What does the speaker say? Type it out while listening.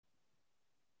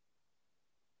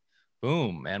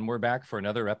Boom. And we're back for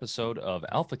another episode of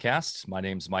AlphaCast. My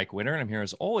name's Mike Winter, and I'm here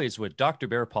as always with Dr.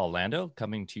 Bear Paul Lando,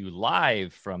 coming to you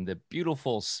live from the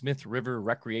beautiful Smith River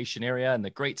Recreation Area in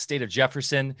the great state of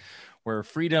Jefferson, where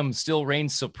freedom still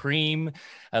reigns supreme,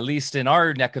 at least in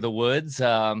our neck of the woods.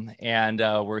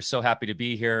 We're so happy to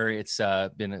be here. It's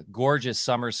been a gorgeous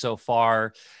summer so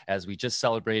far, as we just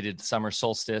celebrated summer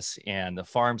solstice and the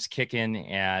farm's kicking,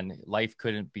 and life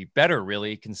couldn't be better,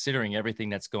 really, considering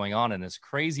everything that's going on in this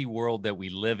crazy world that we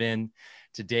live in.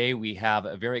 Today, we have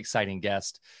a very exciting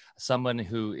guest, someone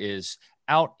who is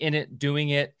out in it, doing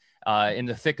it, in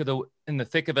the thick of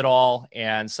it all,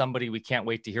 and somebody we can't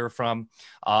wait to hear from.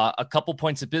 A couple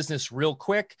points of business real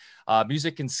quick.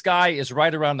 Music in Sky is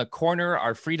right around the corner.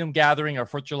 Our Freedom Gathering, our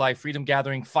 4th of July Freedom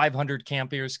Gathering, 500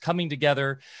 campers coming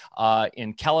together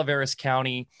in Calaveras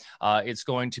County. It's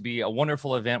going to be a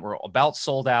wonderful event. We're about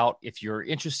sold out. If you're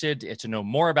interested to know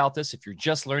more about this, if you're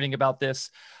just learning about this,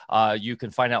 you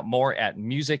can find out more at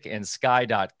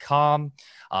musicandsky.com.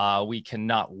 We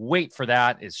cannot wait for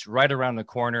that. It's right around the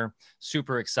corner.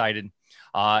 Super excited.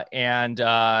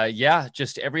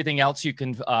 Just everything else you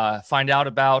can find out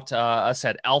about us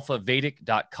at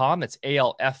alphavedic.com. It's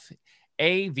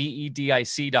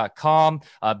ALFAVEDIC.com.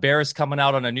 Bear is coming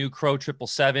out on a new Crow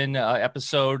 777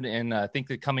 episode in I think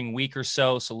the coming week or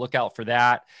so. So look out for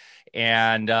that.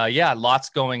 And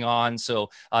lots going on. So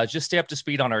just stay up to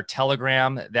speed on our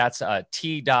Telegram. That's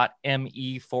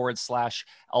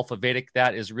t.me/AlphaVedic.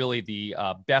 That is really the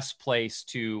best place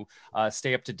to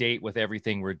stay up to date with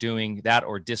everything we're doing. That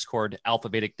or Discord,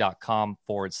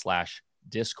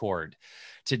 alphavedic.com/Discord.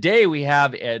 Today, we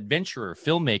have adventurer,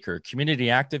 filmmaker, community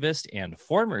activist, and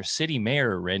former city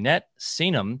mayor Renette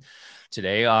Sinam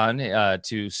today on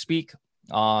to speak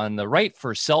on the right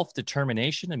for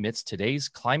self-determination amidst today's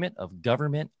climate of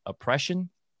government oppression.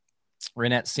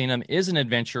 Renette Sinam is an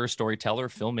adventurer, storyteller,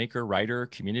 filmmaker, writer,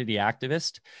 community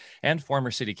activist, and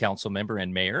former city council member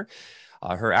and mayor.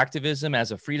 Her activism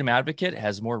as a freedom advocate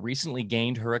has more recently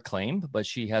gained her acclaim, but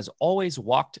she has always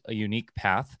walked a unique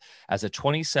path. As a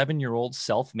 27-year-old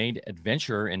self-made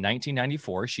adventurer in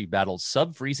 1994, she battled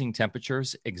sub-freezing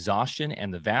temperatures, exhaustion,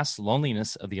 and the vast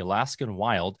loneliness of the Alaskan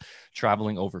wild,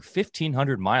 traveling over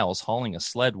 1,500 miles, hauling a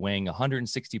sled weighing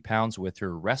 160 pounds with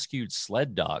her rescued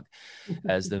sled dog.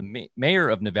 As the mayor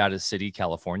of Nevada City,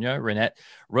 California, Renette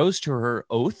rose to her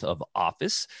oath of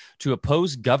office to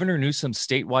oppose Governor Newsom's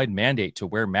statewide mandate to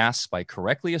wear masks by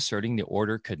correctly asserting the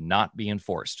order could not be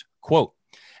enforced. Quote,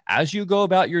 "As you go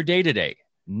about your day today,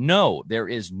 no, there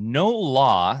is no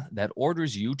law that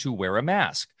orders you to wear a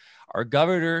mask. Our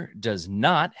governor does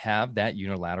not have that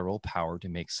unilateral power to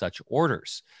make such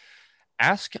orders.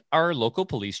 Ask our local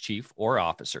police chief or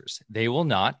officers. They will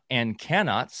not and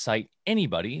cannot cite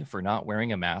anybody for not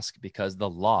wearing a mask because the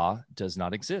law does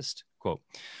not exist." Quote.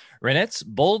 Renette's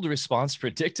bold response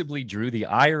predictably drew the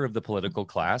ire of the political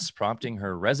class, prompting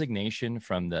her resignation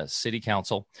from the city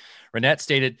council. Renette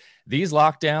stated, "These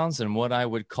lockdowns and what I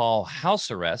would call house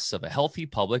arrests of a healthy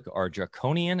public are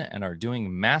draconian and are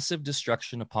doing massive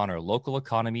destruction upon our local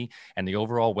economy and the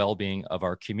overall well-being of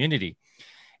our community.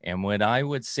 And when I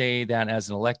would say that as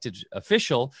an elected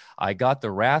official, I got the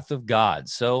wrath of God.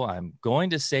 So I'm going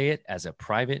to say it as a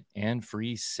private and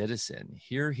free citizen."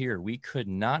 Hear, hear. We could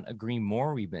not agree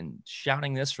more. We've been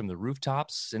shouting this from the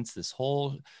rooftops since this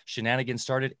whole shenanigan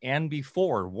started and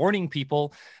before, warning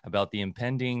people about the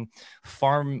impending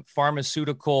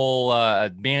pharmaceutical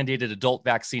mandated adult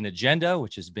vaccine agenda,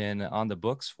 which has been on the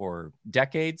books for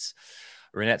decades.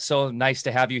 Renette, so nice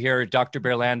to have you here. Dr.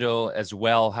 Bear Lando as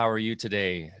well. How are you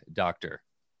today, doctor?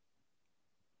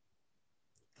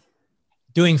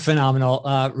 Doing phenomenal,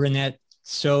 Renette.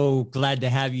 So glad to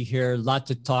have you here. A lot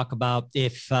to talk about.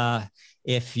 If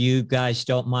you guys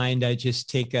don't mind, I just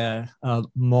take a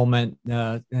moment,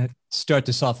 start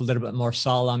this off a little bit more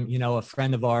solemn. You know, a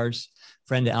friend of ours,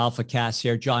 friend of AlphaCast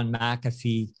here, John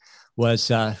McAfee, was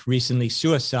recently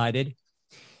suicided.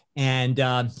 And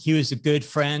he was a good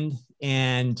friend.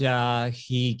 And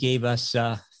he gave us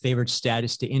favored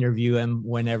status to interview him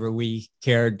whenever we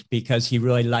cared because he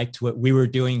really liked what we were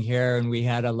doing here and we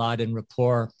had a lot in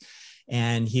rapport.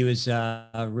 And he was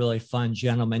a really fun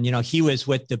gentleman. You know, he was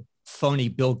what the phony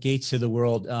Bill Gates of the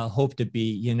world hoped to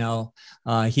be. You know,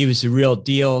 he was the real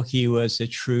deal. He was a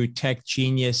true tech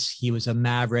genius. He was a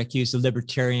maverick. He was a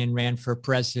libertarian, ran for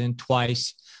president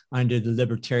twice under the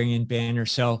libertarian banner.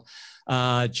 So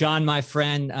John, my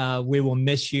friend, we will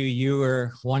miss you. You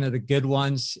were one of the good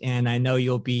ones, and I know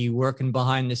you'll be working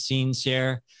behind the scenes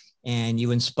here, and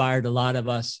you inspired a lot of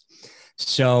us.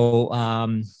 So,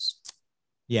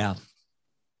 yeah,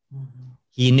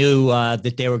 he knew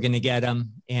that they were going to get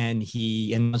him, and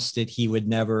he announced that he would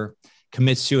never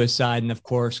commit suicide. And of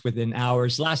course, within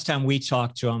hours, last time we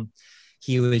talked to him,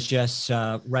 he was just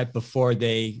right before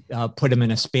they put him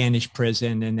in a Spanish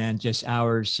prison, and then just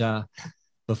hours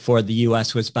before the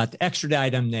U.S. was about to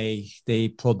extradite him, they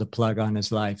pulled the plug on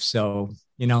his life. So,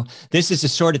 this is the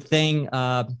sort of thing,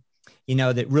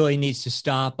 that really needs to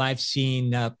stop. I've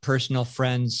seen personal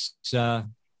friends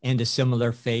end a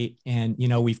similar fate, and,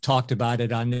 we've talked about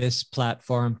it on this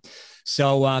platform.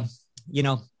 So,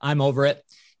 I'm over it,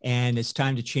 and it's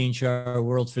time to change our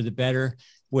world for the better,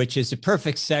 which is a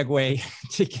perfect segue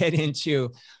to get into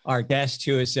our guest,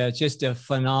 who is just a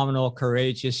phenomenal,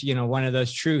 courageous, one of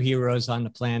those true heroes on the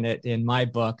planet in my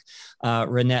book.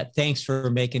 Reinette, thanks for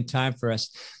making time for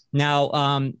us.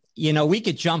 Now, we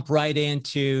could jump right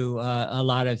into a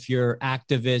lot of your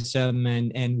activism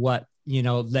and what,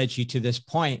 led you to this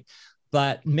point,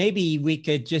 but maybe we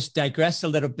could just digress a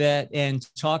little bit and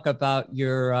talk about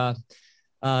your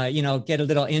get a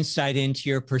little insight into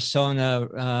your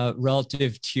persona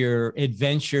relative to your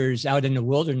adventures out in the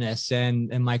wilderness. And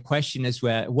my question is,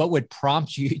 what would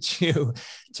prompt you to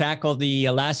tackle the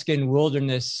Alaskan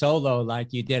wilderness solo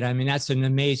like you did? I mean, that's an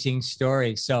amazing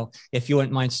story. So if you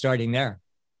wouldn't mind starting there.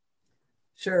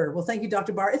 Sure. Well, thank you,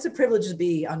 Dr. Barr. It's a privilege to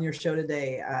be on your show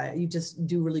today. You just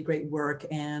do really great work,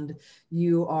 and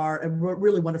you are a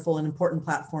really wonderful and important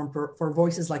platform for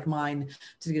voices like mine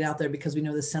to get out there, because we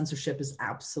know the censorship is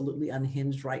absolutely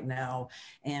unhinged right now.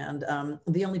 And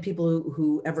the only people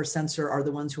who ever censor are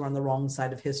the ones who are on the wrong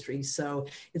side of history. So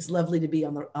it's lovely to be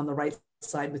on the right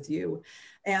side with you.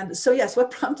 And so, yes, what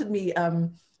prompted me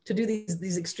to do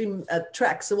these extreme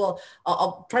treks. So, well,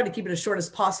 I'll try to keep it as short as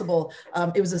possible.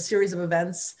 It was a series of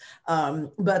events,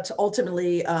 but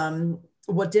ultimately,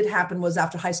 what did happen was,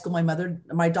 after high school,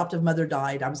 my adoptive mother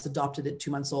died. I was adopted at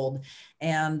 2 months old,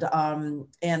 and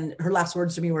her last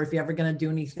words to me were, "If you're ever going to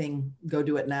do anything, go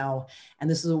do it now." And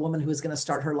this is a woman who was going to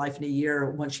start her life in a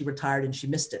year when she retired, and she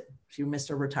missed it. She missed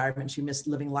her retirement. She missed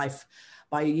living life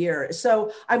by a year.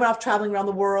 So I went off traveling around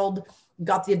the world,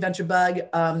 got the adventure bug,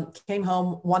 came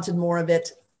home, wanted more of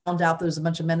it, found out there was a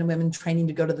bunch of men and women training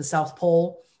to go to the South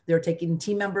Pole. They were taking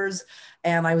team members,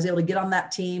 and I was able to get on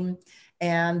that team.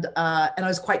 And I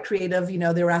was quite creative.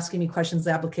 They were asking me questions,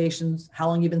 the applications, how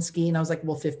long you been skiing? I was like,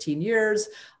 well, 15 years.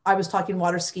 I was talking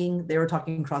water skiing. They were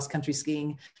talking cross-country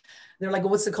skiing. They're like,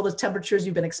 well, what's the coldest temperatures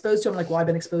you've been exposed to? I'm like, well, I've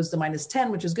been exposed to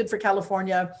 -10, which is good for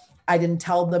California. I didn't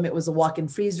tell them it was a walk-in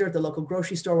freezer at the local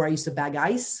grocery store where I used to bag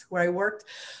ice, where I worked.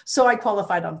 So I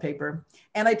qualified on paper,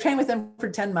 and I trained with them for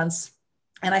 10 months.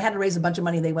 And I had to raise a bunch of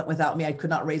money. They went without me. I could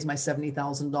not raise my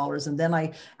 $70,000. And then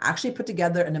I actually put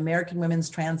together an American Women's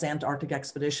Trans-Antarctic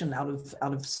Expedition out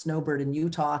of Snowbird in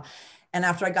Utah. And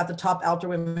after I got the top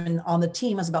outdoor women on the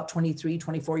team, I was about 23,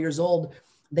 24 years old.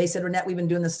 They said, Reinette, we've been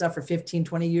doing this stuff for 15,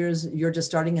 20 years. You're just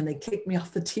starting. And they kicked me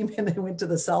off the team, and they went to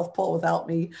the South Pole without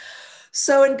me.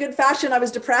 So in good fashion, I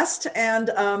was depressed, and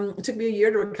it took me a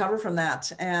year to recover from that.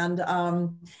 And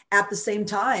at the same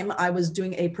time, I was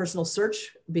doing a personal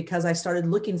search, because I started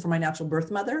looking for my natural birth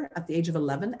mother at the age of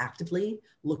 11, actively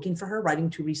looking for her, writing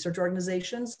to research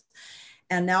organizations.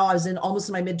 And now I was almost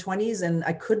in my mid-20s, and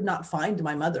I could not find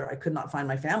my mother. I could not find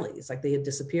my family. It's like they had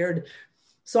disappeared.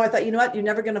 So I thought, you know what,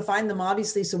 you're never going to find them,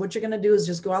 obviously. So what you're going to do is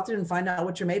just go out there and find out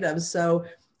what you're made of. So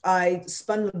I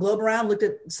spun the globe around, looked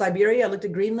at Siberia, I looked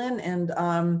at Greenland, and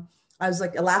I was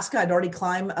like, Alaska. I'd already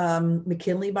climbed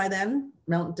McKinley by then,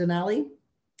 Mount Denali.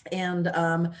 And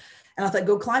I thought,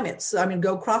 go climb it. So,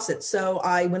 go cross it. So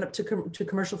I went up to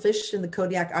commercial fish in the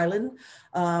Kodiak Island.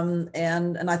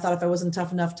 And I thought if I wasn't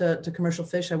tough enough to commercial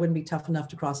fish, I wouldn't be tough enough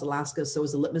to cross Alaska. So it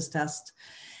was a litmus test.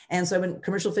 And so I went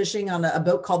commercial fishing on a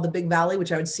boat called the Big Valley,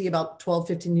 which I would see about 12,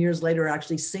 15 years later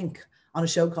actually sink on a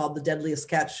show called The Deadliest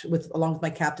Catch, along with my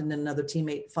captain and another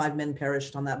teammate. 5 men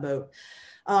perished on that boat.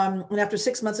 And after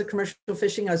 6 months of commercial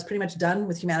fishing, I was pretty much done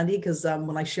with humanity, because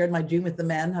when I shared my dream with the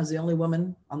men, I was the only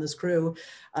woman on this crew.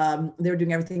 They were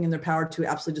doing everything in their power to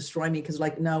absolutely destroy me, because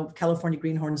no, California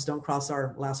greenhorns don't cross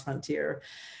our last frontier.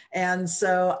 And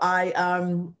so I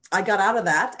got out of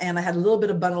that, and I had a little bit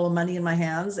of bundle of money in my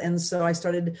hands. And so I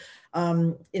started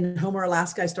in Homer,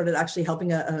 Alaska. I started actually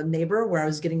helping a neighbor, where I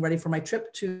was getting ready for my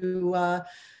trip, to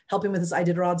help him with his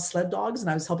Iditarod sled dogs. And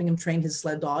I was helping him train his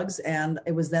sled dogs. And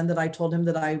it was then that I told him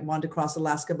that I wanted to cross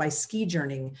Alaska by ski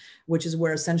journeying, which is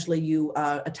where essentially you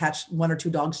attach 1 or 2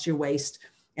 dogs to your waist,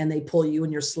 and they pull you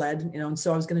in your sled, and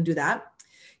so I was going to do that.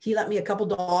 He let me a couple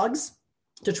dogs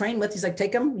to train with. He's like,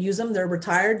 take them, use them. They're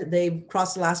retired. They've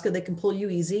crossed Alaska. They can pull you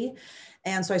easy.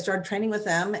 And so I started training with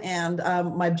them. And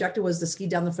my objective was to ski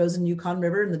down the frozen Yukon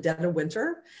River in the dead of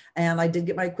winter. And I did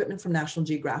get my equipment from National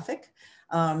Geographic.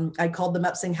 I called them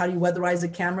up saying, how do you weatherize a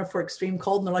camera for extreme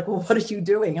cold? And they're like, well, what are you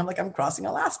doing? I'm like, I'm crossing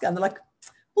Alaska. And they're like,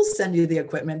 we'll send you the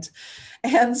equipment.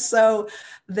 And so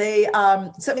they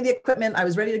sent me the equipment. I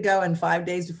was ready to go. And 5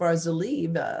 days before I was to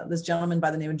leave, this gentleman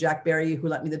by the name of Jack Berry, who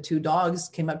lent me the 2 dogs,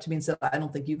 came up to me and said, I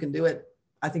don't think you can do it.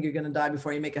 I think you're going to die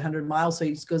before you make 100 miles. So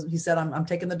he said, I'm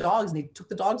taking the dogs. And he took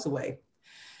the dogs away.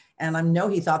 And I know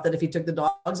he thought that if he took the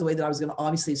dogs away, that I was going to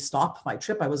obviously stop my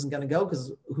trip. I wasn't going to go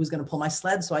because who's going to pull my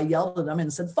sled? So I yelled at him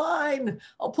and said, fine,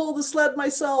 I'll pull the sled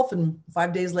myself. And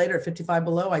 5 days later at 55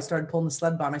 below, I started pulling the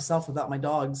sled by myself without my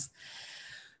dogs.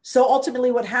 So ultimately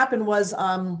what happened was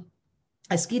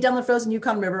I skied down the frozen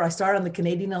Yukon River. I started on the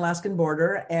Canadian-Alaskan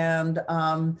border, and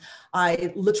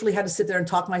I literally had to sit there and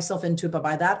talk myself into it. But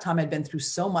by that time, I'd been through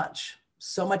so much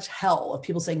hell of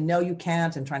people saying, no, you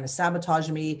can't, and trying to sabotage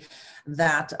me,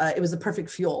 that it was the perfect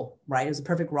fuel, right? It was a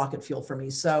perfect rocket fuel for me.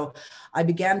 So I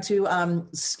began to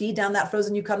ski down that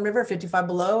frozen Yukon River, 55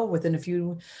 below.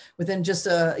 Within just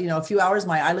a few hours,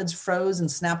 my eyelids froze and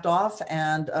snapped off.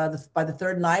 And by the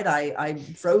third night, I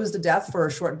froze to death for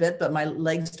a short bit, but my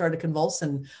legs started to convulse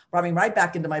and brought me right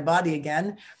back into my body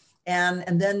again.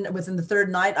 And then within the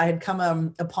third night, I had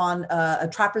come upon a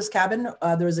trapper's cabin.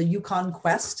 There was a Yukon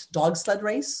Quest dog sled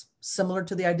race, similar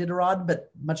to the Iditarod,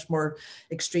 but much more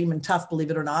extreme and tough,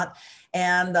 believe it or not.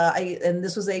 And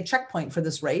this was a checkpoint for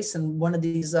this race. And one of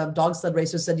these dog sled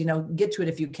racers said, get to it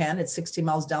if you can. It's 60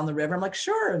 miles down the river. I'm like,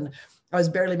 sure. And I was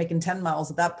barely making 10 miles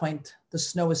at that point. The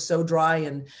snow was so dry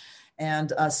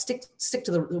and was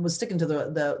sticking to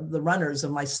the runners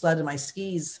of my sled and my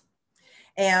skis.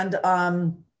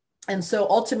 And so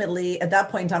ultimately, at that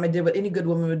point in time, I did what any good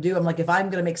woman would do. I'm like, if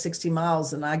I'm going to make 60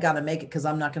 miles and I got to make it because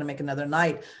I'm not going to make another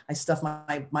night, I stuffed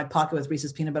my pocket with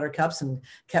Reese's peanut butter cups and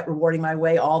kept rewarding my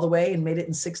way all the way and made it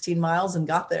in 16 miles and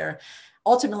got there.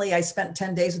 Ultimately, I spent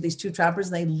 10 days with these 2 trappers,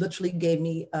 and they literally gave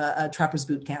me a trapper's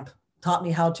boot camp. Taught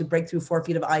me how to break through 4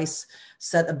 feet of ice,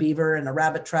 set a beaver and a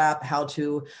rabbit trap, how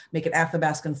to make an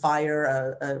Athabascan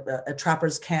fire, a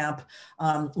trapper's camp,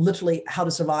 literally how to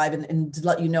survive. And to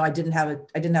let you know, I didn't have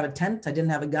a tent, I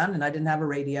didn't have a gun, and I didn't have a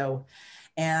radio,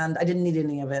 and I didn't need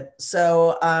any of it.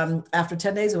 So after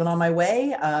 10 days, I went on my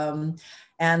way.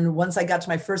 And once I got to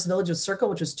my first village of Circle,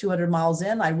 which was 200 miles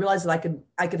in, I realized that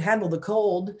I could handle the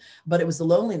cold, but it was the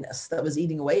loneliness that was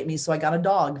eating away at me. So I got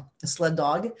a sled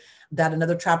dog that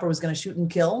another trapper was going to shoot and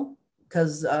kill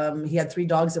because he had 3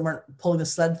 dogs that weren't pulling the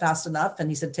sled fast enough. And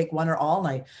he said, take one or all.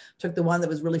 And I took the one that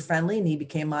was really friendly, and he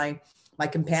became my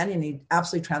companion. He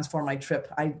absolutely transformed my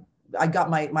trip. I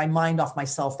got my mind off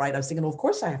myself, right? I was thinking, well, of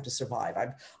course I have to survive.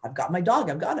 I've got my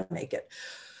dog. I've got to make it.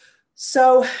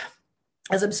 So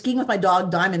as I'm skiing with my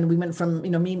dog Diamond, we went from,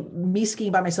 me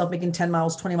skiing by myself, making 10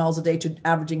 miles, 20 miles a day, to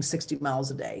averaging 60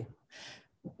 miles a day.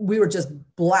 We were just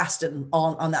blasting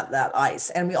on that ice.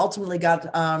 And we ultimately got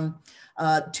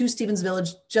to Stevens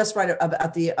Village, just right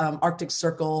at the Arctic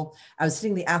Circle. I was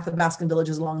hitting the Athabascan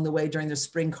villages along the way during the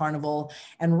spring carnival.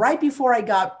 And right before I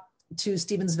got to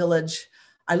Stevens Village,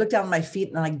 I looked down at my feet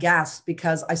and I gasped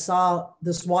because I saw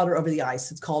this water over the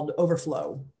ice. It's called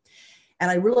overflow. And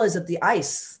I realized that the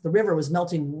river was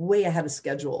melting way ahead of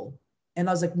schedule. And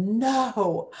I was like,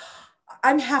 no,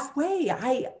 I'm halfway.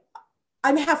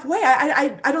 I'm halfway.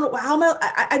 I don't know how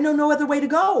I know no other way to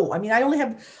go. I mean,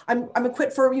 I'm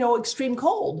equipped for, extreme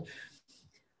cold.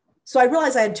 So I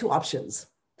realized I had 2 options.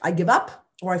 I give up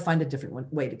or I find a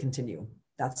different way to continue.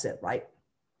 That's it, right?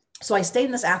 So I stayed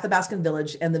in this Athabascan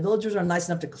village, and the villagers are nice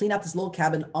enough to clean out this little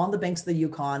cabin on the banks of the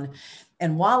Yukon.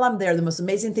 And while I'm there, the most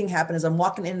amazing thing happened is I'm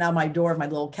walking in and out my door of my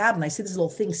little cabin. I see this little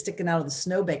thing sticking out of the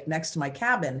snowbank next to my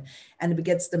cabin, and it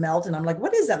begins to melt. And I'm like,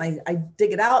 what is that? And I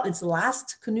dig it out. It's the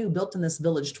last canoe built in this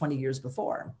village 20 years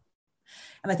before.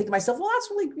 And I think to myself, well,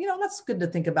 that's really, that's good to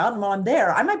think about. And while I'm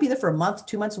there, I might be there for a month,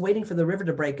 2 months, waiting for the river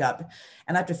to break up.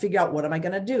 And I have to figure out, what am I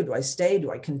going to do? Do I stay? Do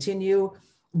I continue?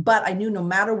 But I knew no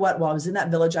matter what, while I was in that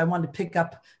village, I wanted to pick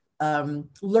up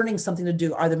learning something to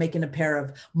do, either making a pair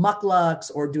of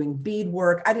mucklucks or doing bead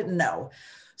work. I didn't know.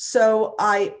 So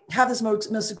I have this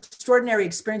most extraordinary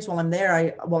experience while I'm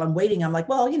there. While I'm waiting, I'm like,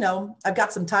 well, I've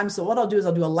got some time. So what I'll do is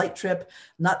I'll do a light trip,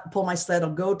 not pull my sled.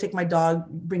 I'll go take my dog,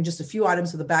 bring just a few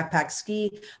items with a backpack,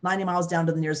 ski 90 miles down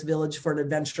to the nearest village for an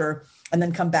adventure, and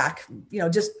then come back,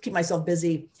 just keep myself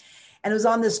busy. And it was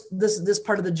on this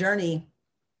part of the journey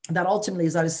that ultimately,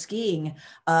 as I was skiing,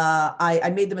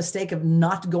 I made the mistake of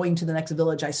not going to the next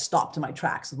village. I stopped in my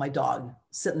tracks with my dog,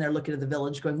 sitting there looking at the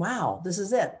village going, wow, this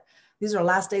is it. These are our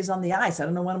last days on the ice. I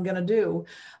don't know what I'm going to do,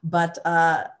 but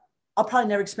I'll probably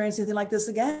never experience anything like this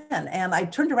again. And I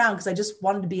turned around because I just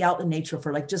wanted to be out in nature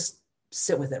for just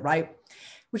sit with it, right?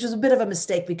 Which is a bit of a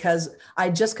mistake because I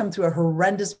just come through a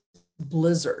horrendous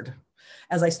blizzard.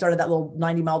 as I started that little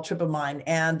 90-mile trip of mine.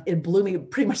 And it blew me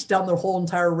pretty much down the whole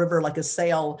entire river like a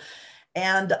sail.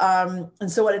 And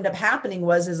so what ended up happening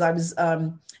was, as I was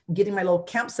getting my little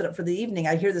camp set up for the evening,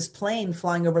 I hear this plane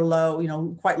flying over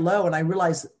low, quite low. And I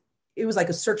realized it was like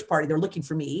a search party. They're looking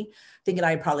for me, thinking I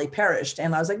had probably perished.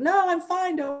 And I was like, no, I'm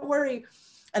fine. Don't worry.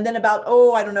 And then about,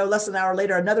 I don't know, less than an hour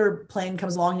later, another plane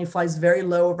comes along and he flies very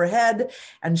low overhead.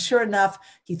 And sure enough,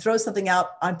 he throws something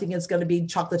out. I'm thinking it's going to be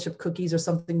chocolate chip cookies or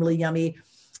something really yummy.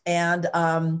 And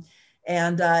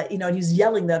he's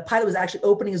yelling. The pilot was actually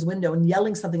opening his window and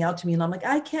yelling something out to me. And I'm like,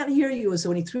 I can't hear you. So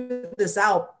when he threw this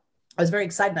out, I was very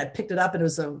excited. And I picked it up and it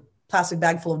was a plastic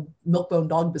bag full of Milk-Bone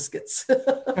dog biscuits.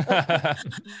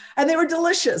 And they were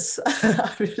delicious.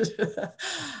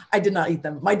 I did not eat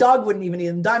them. My dog wouldn't even eat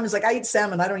them. Diamond's like, I eat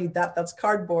salmon. I don't eat that. That's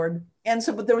cardboard. And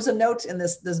so, but there was a note in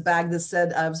this bag that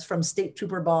said, it was from State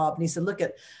Trooper Bob. And he said, look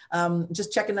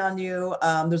just checking on you.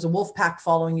 There's a wolf pack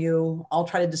following you. I'll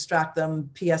try to distract them.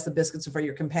 P.S. The biscuits are for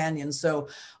your companion. So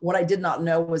what I did not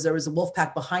know was there was a wolf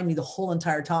pack behind me the whole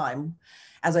entire time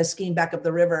as I skied back up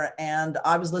the river. And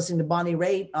I was listening to Bonnie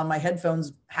Raitt on my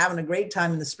headphones, having a great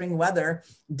time in the spring weather,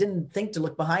 didn't think to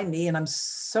look behind me. And I'm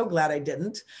so glad I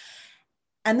didn't.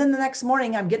 And then the next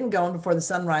morning, I'm getting going before the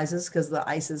sun rises because the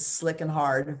ice is slick and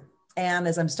hard. And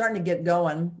as I'm starting to get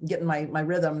going, getting my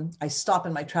rhythm, I stop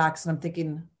in my tracks and I'm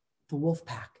thinking, the wolf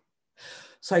pack.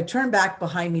 So I turn back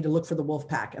behind me to look for the wolf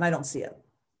pack and I don't see it.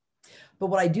 But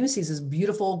what I do see is this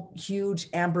beautiful, huge,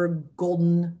 amber,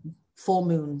 golden full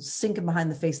moon sinking behind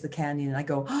the face of the canyon. And I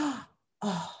go,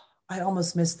 oh, I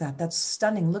almost missed that. That's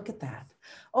stunning. Look at that.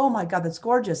 Oh my God, that's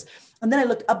gorgeous. And then I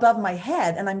looked above my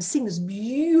head and I'm seeing this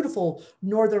beautiful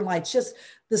northern lights, just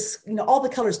this, all the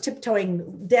colors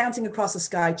tiptoeing, dancing across the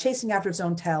sky, chasing after its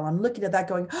own tail. I'm looking at that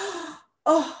going,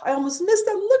 oh, I almost missed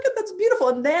that. Look at that's beautiful.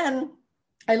 And then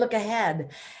I look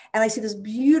ahead and I see this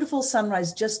beautiful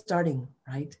sunrise just starting,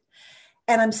 right?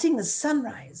 And I'm seeing the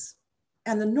sunrise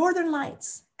and the northern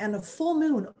lights and a full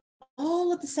moon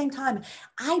all at the same time.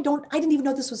 I didn't even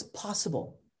know this was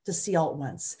possible to see all at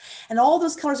once. And all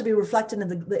those colors will be reflected in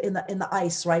the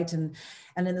ice, right? And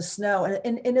in the snow.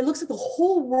 And it looks like the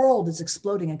whole world is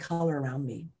exploding in color around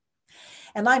me.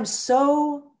 And I'm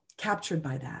so captured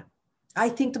by that. I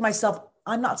think to myself,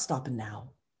 I'm not stopping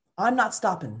now. I'm not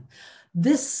stopping.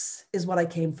 This is what I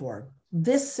came for.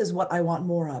 This is what I want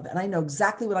more of. And I know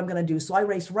exactly what I'm going to do. So I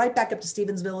race right back up to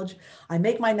Stevens Village. I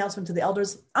make my announcement to the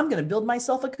elders. I'm going to build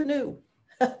myself a canoe.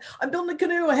 I'm building a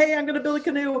canoe. Hey, I'm going to build a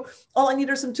canoe. All I need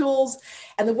are some tools.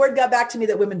 And the word got back to me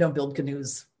that women don't build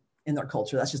canoes in their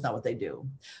culture. That's just not what they do.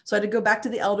 So I had to go back to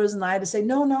the elders and I had to say,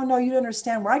 no, you don't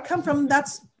understand. Where I come from,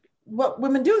 that's what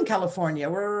women do in California.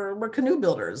 We're canoe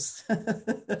builders.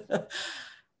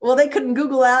 Well, they couldn't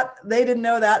Google that. They didn't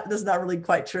know that. That's not really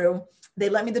quite true. They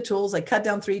lent me the tools. I cut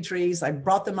down 3 trees. I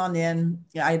brought them on in.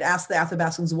 I had asked the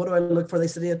Athabascans, what do I look for? They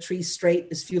said, a tree straight,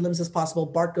 as few limbs as possible.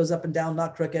 Bark goes up and down,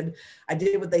 not crooked. I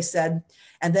did what they said.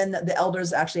 And then the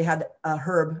elders actually had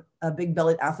Herb, a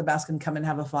big-bellied Athabascan, come and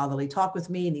have a fatherly talk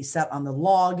with me. And he sat on the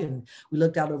log and we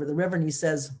looked out over the river and he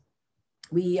says,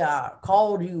 we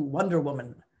called you Wonder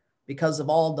Woman because of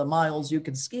all the miles you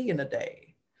can ski in a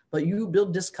day. But you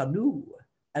build this canoe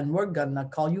and we're gonna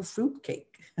call you Fruitcake.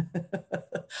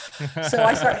 So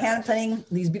I start hand planing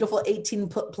these beautiful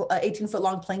 18-foot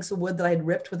long planks of wood that I had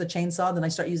ripped with a chainsaw. Then I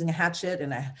start using a hatchet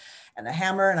and a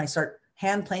hammer, and I start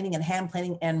hand planing.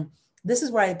 And this is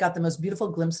where I got the most beautiful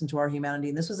glimpse into our humanity.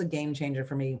 And this was a game changer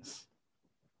for me.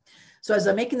 So as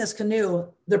I'm making this canoe,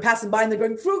 they're passing by and they're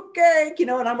going, Fruitcake, and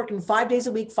I'm working 5 days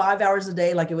a week, 5 hours a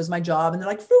day, like it was my job. And they're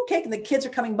like, Fruitcake. And the kids are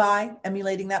coming by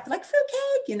emulating that. They're like,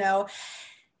 Fruitcake,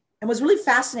 And what's really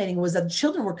fascinating was that the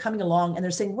children were coming along and they're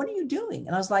saying, what are you doing?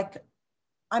 And I was like,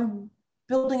 I'm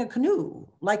building a canoe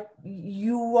like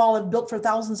you all have built for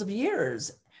thousands of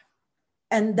years.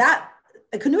 And that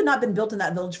a canoe had not been built in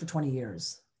that village for 20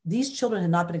 years. These children had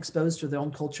not been exposed to their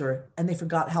own culture and they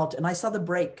forgot how to, and I saw the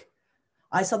break.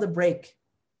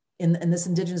 In this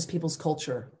indigenous people's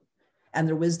culture and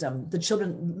their wisdom. The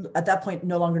children at that point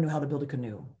no longer knew how to build a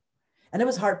canoe. And it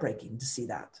was heartbreaking to see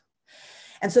that.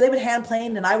 And so they would hand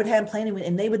plane and I would hand plane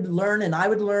and they would learn and I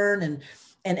would learn and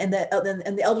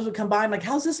the elders would come by. I'm like,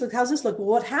 how's this look? Well,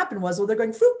 what happened was, they're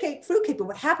going Fruitcake. But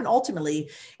what happened ultimately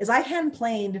is I hand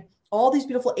planed all these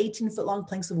beautiful 18-foot long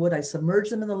planks of wood. I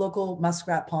submerged them in the local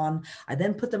muskrat pond. I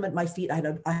then put them at my feet. I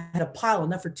had a pile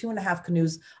enough for 2.5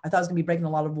 canoes. I thought I was gonna be breaking a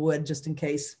lot of wood just in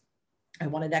case I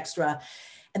wanted extra.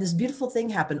 And this beautiful thing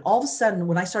happened. All of a sudden,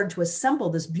 when I started to assemble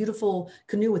this beautiful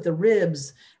canoe with the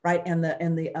ribs, right, and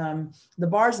the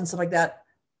bars and stuff like that,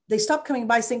 they stopped coming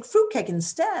by saying Fruitcake.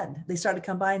 Instead, they started to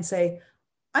come by and say,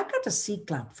 I've got a seat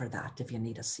clamp for that if you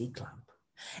need a seat clamp.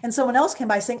 And someone else came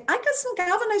by saying, I got some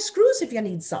galvanized screws if you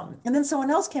need some. And then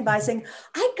someone else came by saying,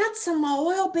 I got some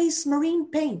oil-based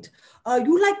marine paint.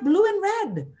 You like blue and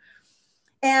red.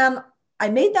 And I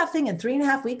made that thing in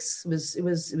 3.5 weeks. It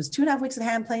was 2.5 weeks of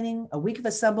hand planing, a week of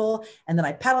assemble. And then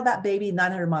I paddled that baby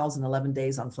 900 miles in 11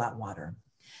 days on flat water.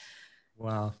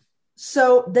 Wow.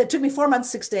 So that took me 4 months,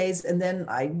 6 days. And then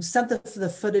I sent the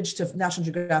footage to National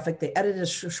Geographic. They edited a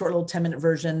short little 10-minute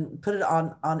version, put it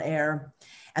on air.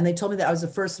 And they told me that I was the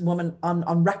first woman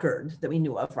on record that we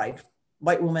knew of, right?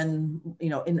 White woman,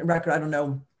 in record, I don't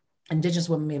know. Indigenous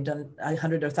women may have done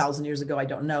 100 or 1,000 years ago, I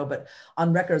don't know. But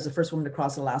on record as the first woman to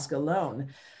cross Alaska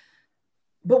alone.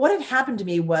 But what had happened to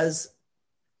me was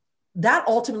that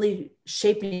ultimately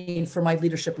shaped me for my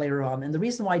leadership later on. And the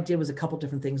reason why I did was a couple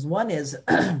different things. One is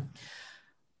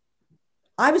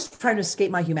I was trying to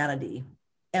escape my humanity.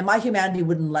 And my humanity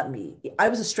wouldn't let me. I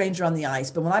was a stranger on the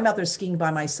ice, but when I'm out there skiing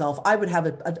by myself, I would have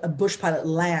a bush pilot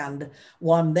land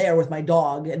while I'm there with my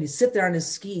dog, and he'd sit there on his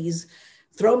skis,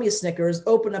 throw me a Snickers,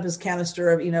 open up his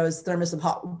canister of, his thermos of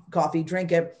hot coffee,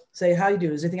 drink it, say, how you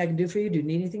doing? Is there anything I can do for you? Do you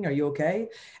need anything? Are you okay?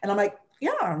 And I'm like,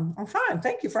 yeah, I'm fine.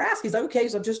 Thank you for asking. He's like, okay,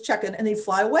 so just checking, and he'd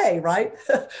fly away, right?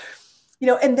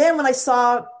 And then when I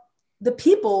saw the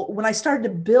people, when I started to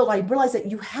build, I realized that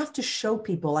you have to show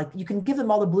people, like you can give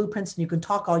them all the blueprints and you can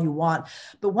talk all you want.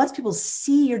 But once people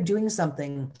see you're doing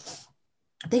something,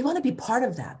 they want to be part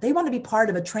of that. They want to be part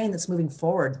of a train that's moving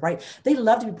forward, right? They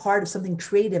love to be part of something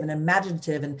creative and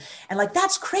imaginative and like,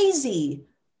 that's crazy.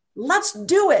 Let's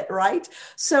do it, right?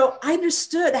 So I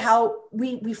understood how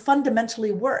we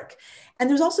fundamentally work. And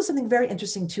there's also something very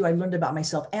interesting too, I learned about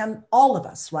myself and all of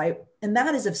us, right? And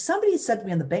that is if somebody said to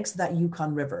me on the banks of that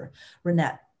Yukon River,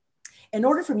 Renette, in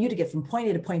order for you to get from point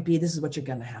A to point B, this is what you're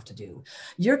going to have to do.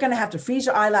 You're going to have to freeze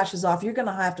your eyelashes off. You're going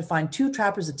to have to find 2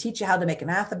 trappers to teach you how to make an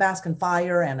Athabascan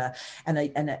fire and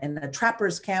a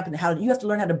trapper's camp, and you have to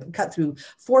learn how to cut through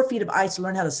 4 feet of ice to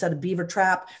learn how to set a beaver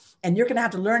trap. And you're going to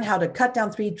have to learn how to cut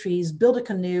down 3 trees, build a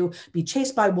canoe, be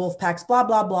chased by wolf packs, blah,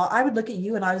 blah, blah. I would look at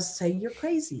you and I would say, you're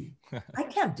crazy. I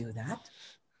can't do that.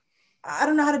 I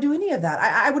don't know how to do any of that.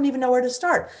 I wouldn't even know where to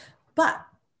start. But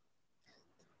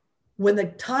when the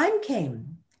time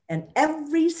came, and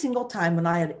every single time when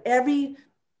I had every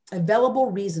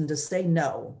available reason to say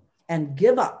no and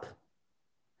give up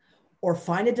or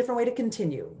find a different way to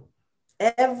continue,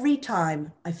 every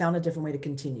time I found a different way to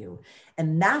continue.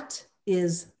 And that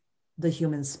is the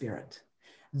human spirit.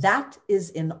 That is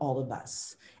in all of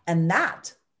us. And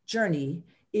that journey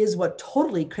is what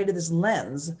totally created this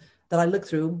lens that I look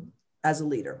through as a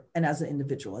leader and as an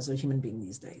individual, as a human being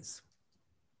these days.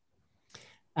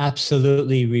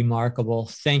 Absolutely remarkable.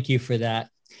 Thank you for that.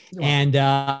 And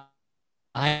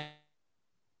I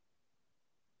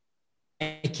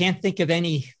can't think of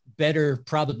any better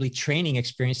probably training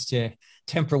experience to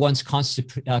temper one's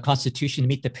constitution to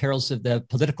meet the perils of the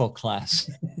political class.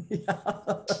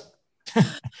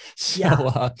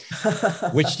 So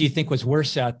which do you think was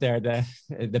worse out there,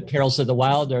 the perils of the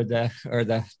wild or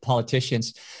the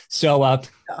politicians? So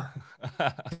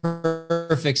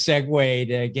perfect segue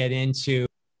to get into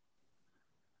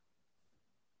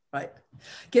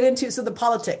so the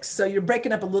politics. So you're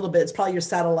breaking up a little bit. It's probably your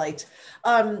satellite.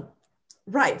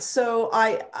 Right. So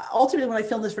I ultimately, when I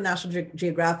filmed this for National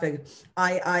Geographic,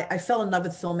 I fell in love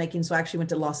with filmmaking. So I actually went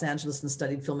to Los Angeles and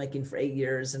studied filmmaking for 8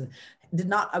 years and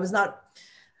I was not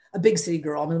a big city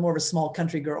girl. I'm more of a small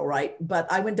country girl, right? But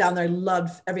I went down there. I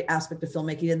loved every aspect of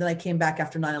filmmaking. And then I came back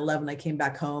after 9/11. I came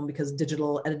back home because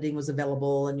digital editing was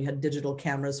available and you had digital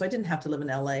cameras. So I didn't have to live in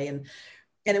LA. And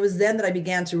it was then that I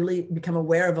began to really become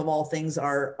aware of all things,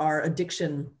 our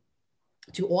addiction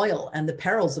to oil and the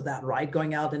perils of that, right?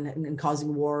 Going out and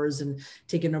causing wars and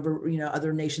taking over,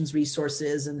 other nations'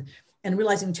 resources and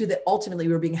realizing too that ultimately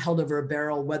we were being held over a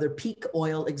barrel, whether peak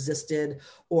oil existed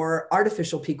or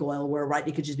artificial peak oil, where right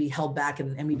it could just be held back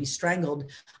and we'd be strangled.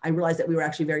 I realized that we were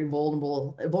actually very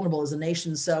vulnerable as a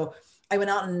nation. So I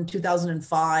went out in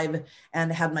 2005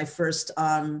 and had my first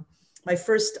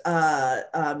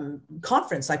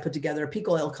conference I put together, a peak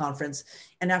oil conference,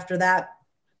 and after that,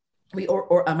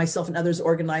 myself and others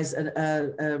organized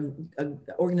an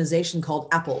organization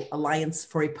called APPLE, Alliance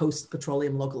for a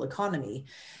Post-Petroleum Local Economy.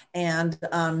 And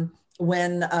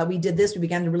when we did this, we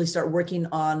began to really start working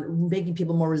on making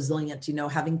people more resilient,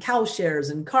 having cow shares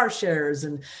and car shares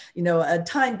and, a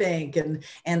time bank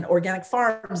and organic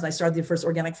farms. And I started the first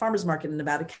organic farmers market in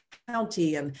Nevada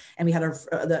County. And we had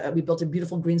we built a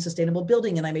beautiful green sustainable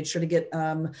building. And I made sure to get,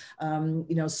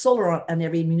 solar on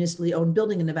every municipally owned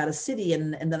building in Nevada City.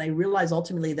 And then I realized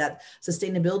ultimately that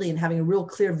sustainability and having a real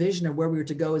clear vision of where we were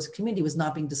to go as a community was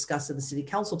not being discussed at the city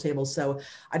council table. So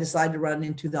I decided to run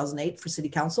in 2008 for city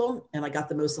council. And I got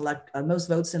the most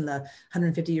votes in the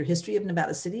 150-year history of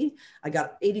Nevada City. I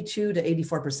got 82 to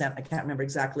 84%. I can't remember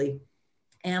exactly.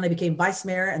 And I became vice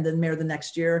mayor and then mayor the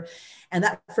next year. And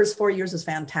that first 4 years was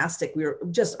fantastic.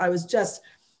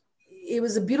 It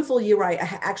was a beautiful year where I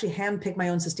actually handpicked my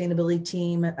own sustainability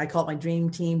team. I call it my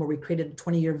dream team, where we created a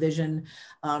 20-year vision.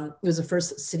 It was the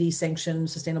first city-sanctioned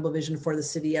sustainable vision for the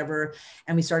city ever.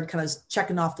 And we started kind of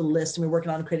checking off the list, and we were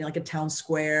working on creating like a town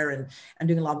square and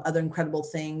doing a lot of other incredible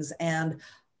things. And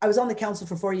I was on the council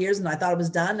for 4 years and I thought it was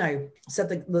done. I set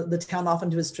the town off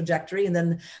into its trajectory. And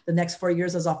then the next 4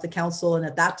 years I was off the council. And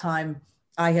at that time,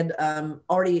 I had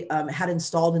already had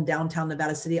installed in downtown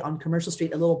Nevada City on Commercial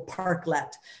Street, a little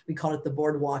parklet. We called it the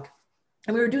Boardwalk.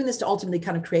 And we were doing this to ultimately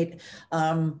kind of create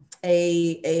an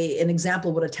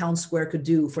example of what a town square could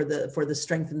do for the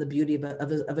strength and the beauty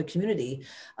of a community.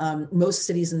 Most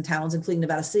cities and towns, including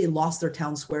Nevada City, lost their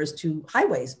town squares to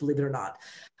highways, believe it or not.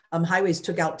 Highways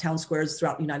took out town squares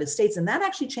throughout the United States, and that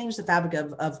actually changed the fabric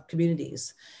of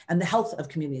communities and the health of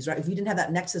communities, right? If you didn't have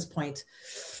that nexus point,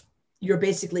 you're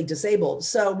basically disabled.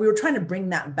 So we were trying to bring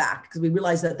that back because we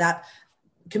realized that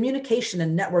communication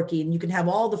and networking, you can have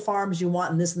all the farms you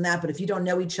want and this and that, but if you don't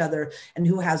know each other and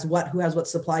who has what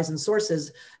supplies and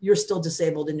sources, you're still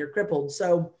disabled and you're crippled.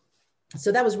 So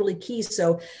that was really key.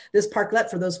 So this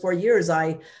parklet for those 4 years,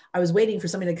 I was waiting for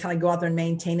somebody to kind of go out there and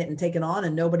maintain it and take it on,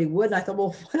 and nobody would. And I thought,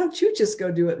 well, why don't you just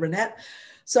go do it, Renette?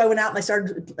 So I went out and I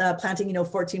started planting,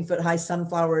 14-foot high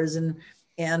sunflowers and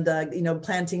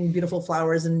planting beautiful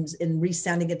flowers and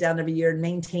resanding it down every year and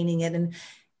maintaining it. And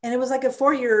it was like a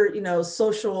 4-year,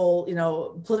 social,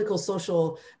 political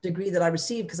social degree that I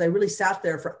received, because I really sat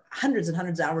there for hundreds and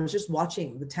hundreds of hours just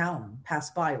watching the town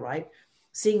pass by, right?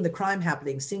 Seeing the crime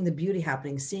happening, seeing the beauty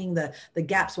happening, seeing the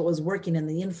gaps, what was working and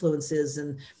the influences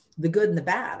and the good and the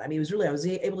bad. I mean, I was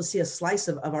able to see a slice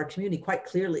of our community quite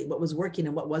clearly, what was working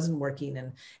and what wasn't working,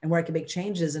 and where I could make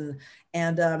changes. And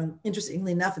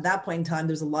interestingly enough, at that point in time,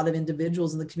 there's a lot of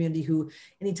individuals in the community who,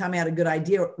 anytime I had a good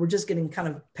idea, we're just getting kind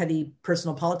of petty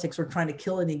personal politics. We're trying to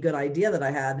kill any good idea that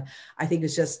I had. I think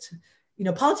it's just,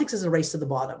 politics is a race to the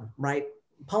bottom, right?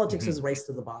 Politics is a race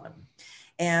to the bottom.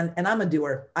 And I'm a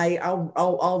doer.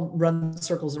 I'll run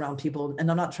circles around people, and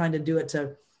I'm not trying to do it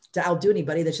to outdo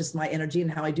anybody. That's just my energy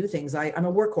and how I do things. I'm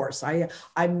a workhorse.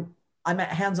 I'm a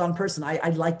hands-on person. I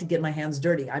like to get my hands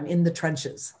dirty. I'm in the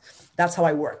trenches. That's how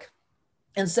I work.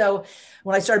 And so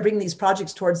when I started bringing these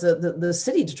projects towards the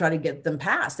city to try to get them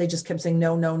passed, they just kept saying,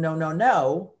 no, no, no, no,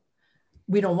 no.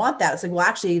 We don't want that. It's like, well,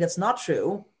 actually, that's not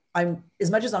true. As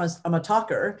much as I'm a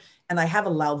talker and I have a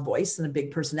loud voice and a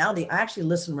big personality, I actually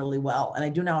listen really well. And I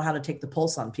do know how to take the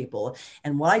pulse on people.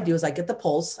 And what I do is I get the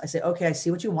pulse. I say, okay, I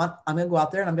see what you want. I'm going to go out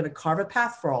there and I'm going to carve a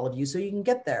path for all of you so you can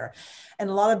get there. And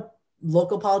a lot of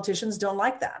local politicians don't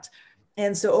like that.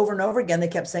 And so over and over again, they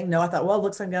kept saying no. I thought, well, it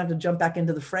looks like I'm going to have to jump back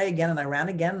into the fray again. And I ran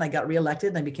again and I got reelected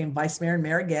and I became vice mayor and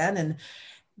mayor again.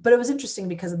 But it was interesting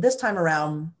because this time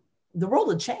around, the world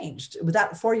had changed with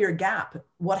that 4-year gap.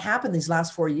 What happened these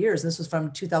last 4 years, and this was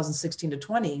from 2016 to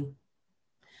 20,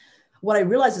 what I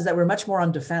realized is that we're much more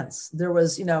on defense. There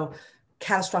was,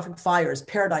 catastrophic fires.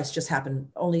 Paradise just happened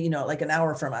only, like an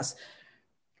hour from us.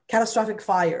 Catastrophic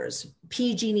fires,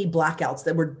 PG&E blackouts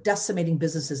that were decimating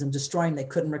businesses and destroying, they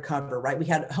couldn't recover, right? We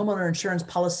had homeowner insurance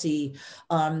policy,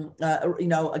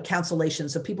 a cancellation.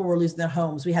 So people were losing their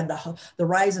homes. We had the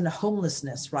rise in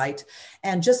homelessness, right?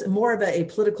 And just more of a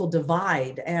political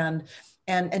divide and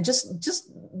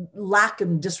just lack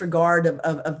and disregard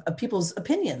of people's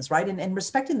opinions, right? And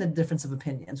respecting the difference of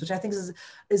opinions, which I think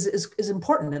is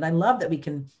important. And I love that we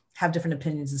can have different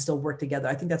opinions and still work together.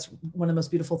 I think that's one of the most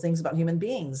beautiful things about human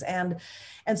beings. And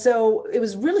so it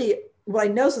was really, what I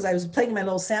noticed is I was playing in my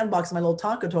little sandbox, my little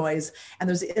Tonka toys, and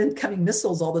there's incoming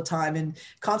missiles all the time and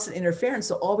constant interference.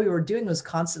 So all we were doing was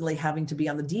constantly having to be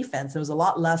on the defense. There was a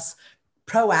lot less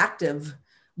proactive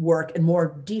work and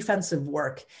more defensive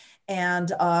work.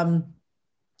 And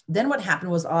then what happened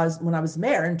was when I was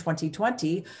mayor in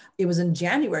 2020, it was in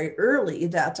January early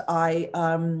that I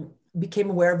became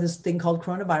aware of this thing called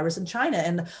coronavirus in China.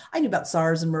 And I knew about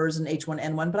SARS and MERS and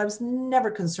H1N1, but I was never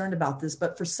concerned about this.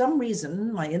 But for some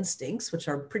reason, my instincts, which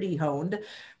are pretty honed,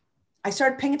 I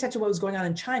started paying attention to what was going on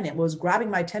in China. What was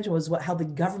grabbing my attention was how the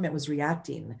government was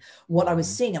reacting, what I was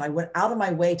seeing. And I went out of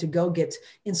my way to go get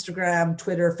Instagram,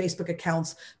 Twitter, Facebook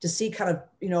accounts to see kind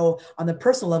of, on the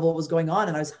personal level what was going on.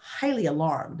 And I was highly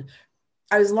alarmed.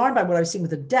 I was alarmed by what I was seeing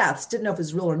with the deaths, didn't know if it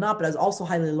was real or not, but I was also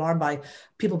highly alarmed by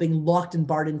people being locked and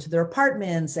barred into their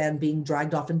apartments and being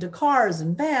dragged off into cars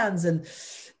and vans. And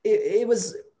it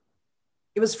was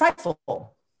frightful.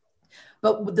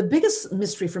 But the biggest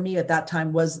mystery for me at that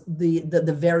time was the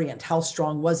variant. How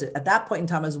strong was it? At that point in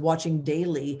time, I was watching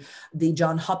daily the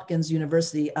Johns Hopkins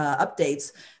University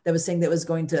updates that was saying that it was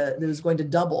going to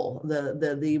double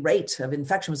the rate of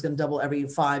infection was going to double every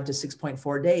 5 to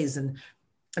 6.4 days. And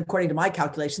according to my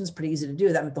calculations, pretty easy to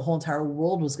do. That meant the whole entire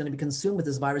world was going to be consumed with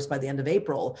this virus by the end of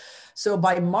April. So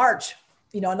by March,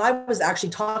 and I was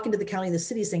actually talking to the county and the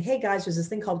city saying, hey guys, there's this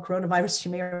thing called coronavirus.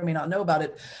 You may or may not know about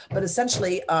it, but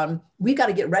essentially we got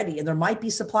to get ready. And there might be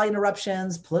supply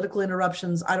interruptions, political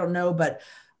interruptions. I don't know, but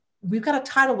we've got a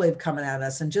tidal wave coming at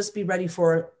us, and just be ready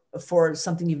for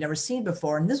something you've never seen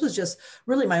before. And this was just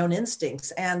really my own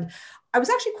instincts. And I was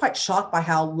actually quite shocked by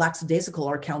how lackadaisical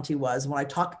our county was. When I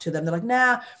talked to them, they're like,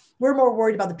 nah, we're more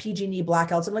worried about the PG&E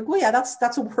blackouts. I'm like, well, yeah,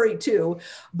 that's a worry too,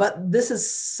 but this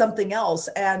is something else.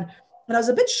 And I was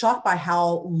a bit shocked by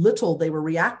how little they were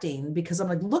reacting, because I'm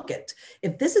like, look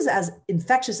if this is as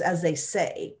infectious as they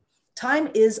say, time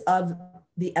is of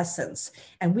the essence.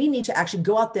 And we need to actually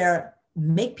go out there,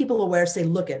 make people aware, say,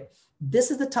 look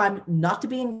this is the time not to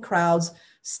be in crowds,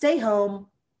 stay home,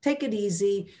 take it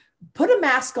easy, put a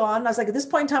mask on. I was like, at this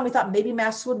point in time, we thought maybe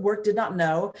masks would work, did not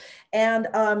know. And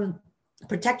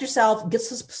protect yourself, get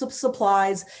some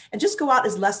supplies, and just go out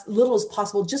as little as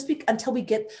possible, until we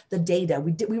get the data.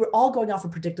 We were all going off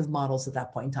of predictive models at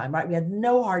that point in time, right? We had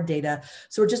no hard data.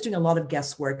 So we're just doing a lot of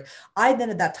guesswork. I then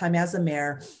at that time, as the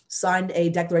mayor, signed a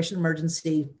declaration of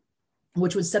emergency,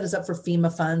 which would set us up for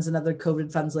FEMA funds and other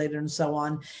COVID funds later and so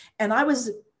on. And I was,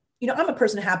 I'm a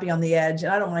person happy on the edge,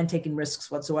 and I don't mind taking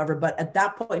risks whatsoever. But at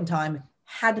that point in time,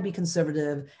 had to be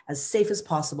conservative, as safe as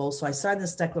possible. So I signed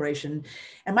this declaration,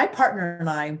 and my partner and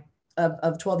I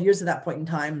of 12 years at that point in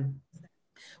time,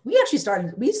 we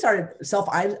started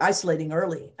self-isolating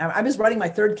early. I was running my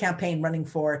third campaign, running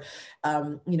for,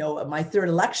 my third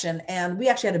election. And we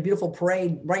actually had a beautiful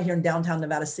parade right here in downtown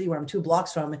Nevada City, where I'm 2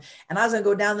 blocks from. And I was going to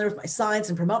go down there with my signs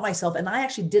and promote myself. And I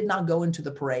actually did not go into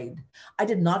the parade. I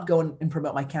did not go and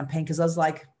promote my campaign, because I was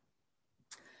like,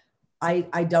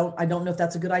 I don't know if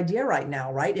that's a good idea right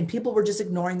now, right? And people were just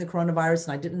ignoring the coronavirus,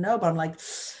 and I didn't know, but I'm like,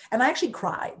 and I actually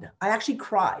cried. I actually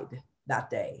cried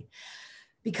that day,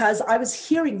 because I was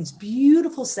hearing these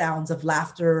beautiful sounds of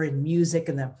laughter and music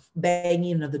and the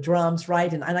banging of the drums,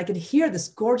 right? And I could hear this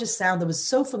gorgeous sound that was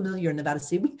so familiar in Nevada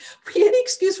City. We had an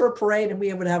excuse for a parade, and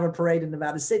we would have a parade in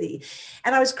Nevada City.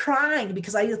 And I was crying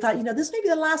because I thought, this may be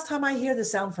the last time I hear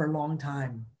this sound for a long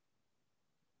time.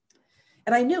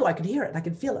 And I knew I could hear it. I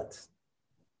could feel it.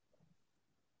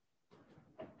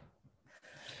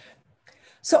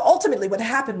 So ultimately what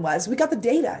happened was we got the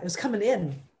data. It was coming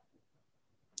in.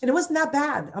 And it wasn't that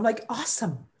bad. I'm like,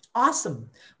 awesome.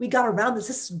 We got around this.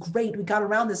 This is great. We got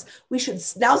around this.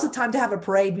 Now's the time to have a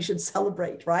parade. We should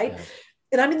celebrate, right? Yeah.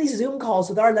 And I'm in these Zoom calls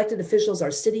with our elected officials,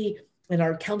 our city and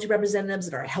our county representatives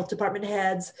and our health department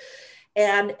heads.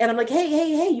 And I'm like,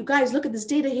 hey, you guys, look at this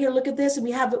data here. Look at this. And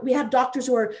we have doctors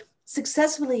who are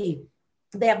successfully,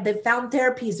 they've found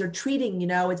therapies, they're treating,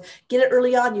 it's get it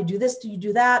early on. You do this, you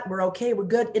do that. We're okay. We're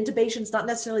good. Intubation's not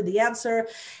necessarily the answer.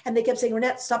 And they kept saying,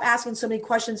 Rinette, stop asking so many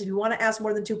questions. If you want to ask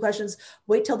more than 2 questions,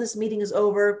 wait till this meeting is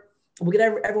over. We'll get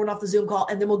everyone off the Zoom call,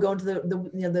 and then we'll go into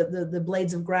the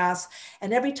blades of grass.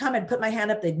 And every time I'd put my hand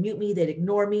up, they'd mute me, they'd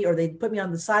ignore me, or they'd put me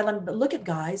on the sideline. But look at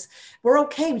guys, we're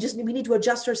okay. We need to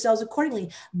adjust ourselves accordingly.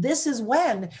 This is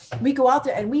when we go out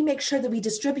there and we make sure that we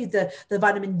distribute the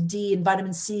vitamin D and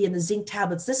vitamin C and the zinc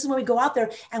tablets. This is when we go out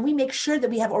there and we make sure that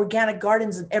we have organic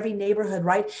gardens in every neighborhood,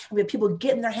 right? And we have people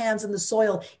getting their hands in the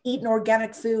soil, eating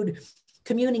organic food,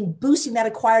 communing, boosting that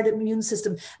acquired immune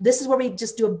system. This is where we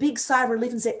just do a big sigh of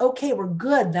relief and say, okay, we're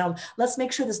good. Now let's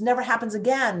make sure this never happens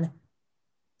again.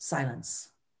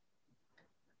 Silence.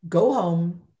 Go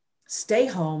home, stay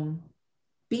home,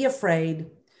 be afraid,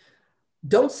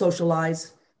 don't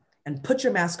socialize, and put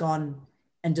your mask on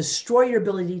and destroy your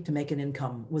ability to make an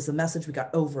income was the message we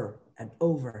got over and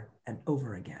over and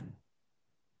over again.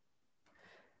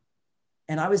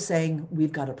 And I was saying,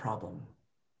 we've got a problem.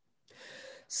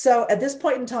 So at this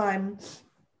point in time,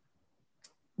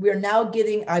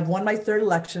 I've won my third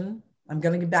election. I'm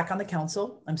going to get back on the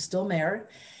council. I'm still mayor.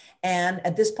 And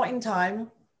at this point in time,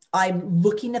 I'm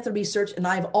looking at the research, and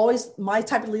my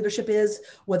type of leadership is,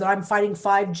 whether I'm fighting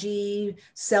 5G,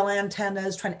 cell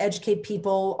antennas, trying to educate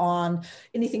people on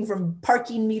anything from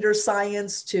parking meter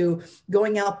science to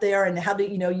going out there and how to,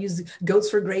 use goats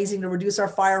for grazing to reduce our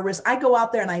fire risk. I go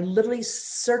out there and I literally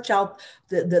search out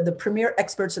the premier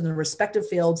experts in the respective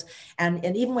fields.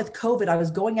 And even with COVID, I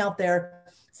was going out there,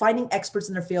 finding experts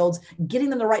in their fields, getting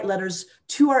them the right letters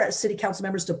to our city council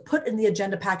members to put in the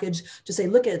agenda package to say,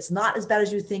 look, it's not as bad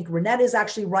as you think. Reinette is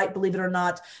actually right, believe it or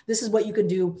not. This is what you can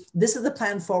do. This is the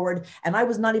plan forward. And I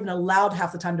was not even allowed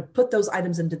half the time to put those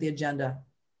items into the agenda,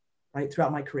 right,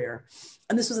 throughout my career.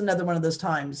 And this was another one of those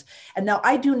times. And now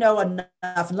I do know enough.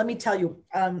 And let me tell you,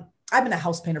 I've been a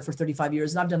house painter for 35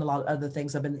 years, and I've done a lot of other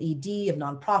things. I've been an ED of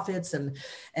nonprofits,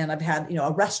 and I've had,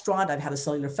 a restaurant. I've had a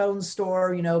cellular phone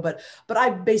store, but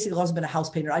I've basically also been a house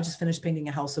painter. I just finished painting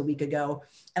a house a week ago,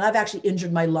 and I've actually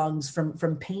injured my lungs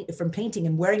from painting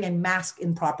and wearing a mask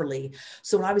improperly.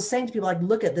 So when I was saying to people, like,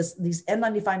 look at these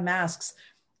N95 masks,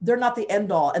 they're not the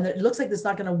end all, and it looks like it's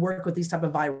not going to work with these type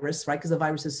of virus, right? Because the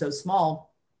virus is so small.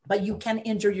 But you can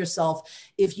injure yourself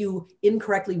if you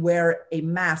incorrectly wear a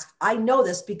mask. I know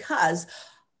this because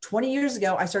 20 years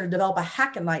ago, I started to develop a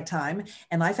hack at nighttime,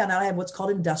 and I found out I had what's called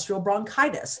industrial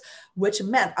bronchitis, which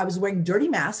meant I was wearing dirty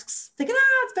masks, thinking,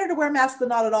 it's better to wear a mask than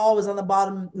not at all. It was on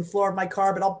the floor of my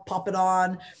car, but I'll pop it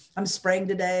on. I'm spraying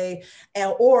today.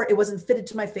 Or it wasn't fitted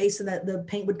to my face, and the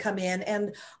paint would come in,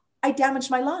 and I damaged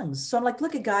my lungs. So I'm like,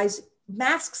 look at guys,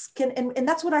 masks can, and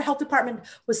that's what our health department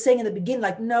was saying in the beginning,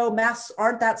 like, no, masks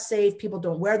aren't that safe. People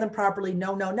don't wear them properly.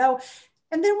 No.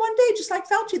 And then one day, just like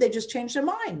Fauci, they just changed their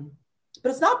mind.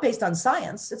 But it's not based on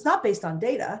science. It's not based on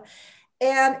data.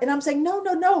 And I'm saying,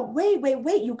 no,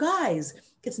 wait, you guys,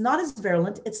 it's not as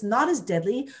virulent. It's not as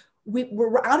deadly.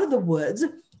 We're out of the woods.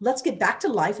 Let's get back to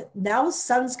life. Now the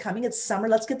sun's coming. It's summer.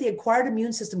 Let's get the acquired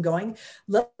immune system going.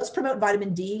 Let's promote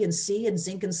vitamin D and C and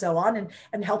zinc and so on,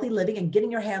 and healthy living and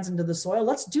getting your hands into the soil.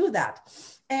 Let's do that.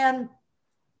 And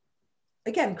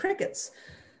again, crickets.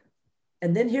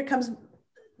 And then here comes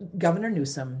Governor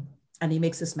Newsom, and he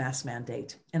makes this mask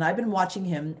mandate. And I've been watching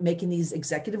him making these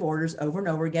executive orders over and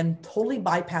over again, totally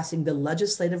bypassing the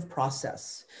legislative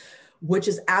process, which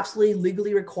is absolutely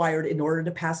legally required in order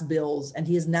to pass bills. And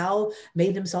he has now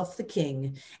made himself the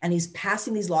king, and he's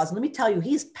passing these laws. And let me tell you,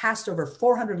 he's passed over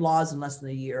 400 laws in less than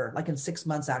a year, like in 6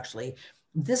 months, actually.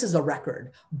 This is a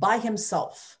record by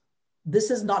himself.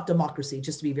 This is not democracy,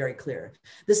 just to be very clear.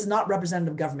 This is not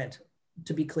representative government,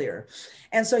 to be clear.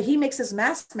 And so he makes this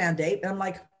mask mandate, and I'm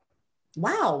like,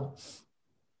 wow,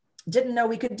 didn't know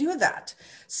we could do that.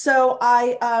 So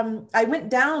I went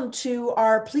down to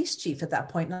our police chief at that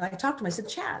point, and I talked to him. I said,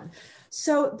 Chad,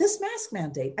 so this mask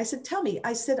mandate, I said, tell me,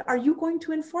 I said, are you going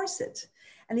to enforce it?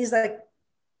 And he's like,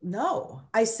 no.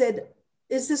 I said,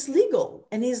 is this legal?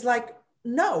 And he's like,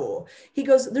 no. He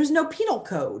goes, there's no penal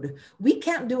code. We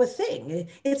can't do a thing.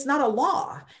 It's not a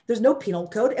law. There's no penal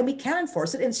code, and we can't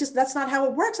enforce it. And it's just, that's not how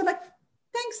it works. I'm like,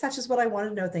 thanks. That's just what I wanted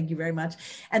to know. Thank you very much.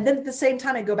 And then at the same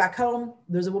time, I go back home.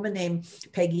 There's a woman named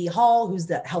Peggy Hall, who's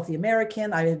the Healthy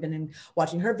American. I had been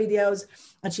watching her videos,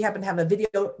 and she happened to have a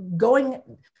video going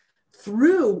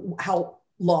through how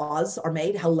laws are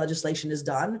made, how legislation is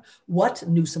done, what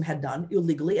Newsom had done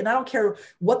illegally. And I don't care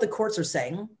what the courts are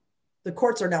saying. The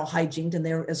courts are now hygiened, and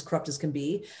they're as corrupt as can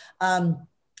be.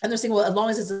 And they're saying, well, as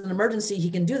long as it's an emergency, he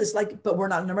can do this. Like, but we're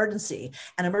not an emergency.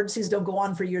 And emergencies don't go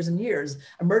on for years and years.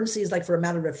 Emergency is like for a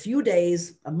matter of a few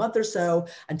days, a month or so,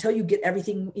 until you get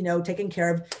everything, taken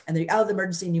care of, and then you're out of the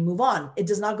emergency and you move on. It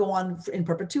does not go on in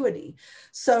perpetuity.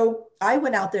 So I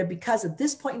went out there because at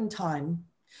this point in time,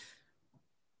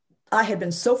 I had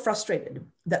been so frustrated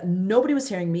that nobody was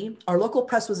hearing me. Our local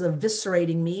press was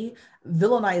eviscerating me,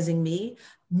 villainizing me,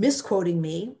 misquoting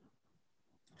me,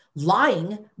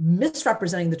 lying,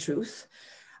 misrepresenting the truth,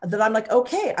 that I'm like,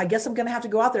 okay, I guess I'm going to have to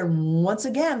go out there once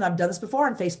again. I've done this before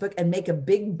on Facebook and make a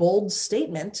big, bold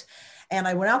statement. And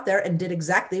I went out there and did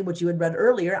exactly what you had read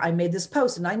earlier. I made this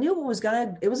post, and I knew it was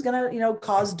going to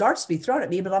cause darts to be thrown at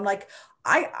me, but I'm like,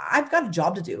 I've got a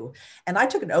job to do. And I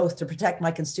took an oath to protect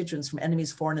my constituents from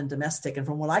enemies, foreign and domestic. And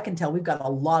from what I can tell, we've got a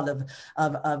lot of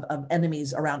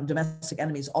enemies around, domestic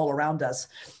enemies all around us.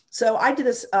 So I did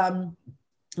this,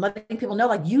 letting people know,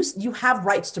 like, you have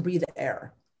rights to breathe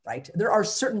air, right? There are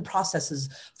certain processes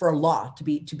for a law to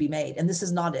be made, and this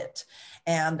is not it.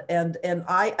 And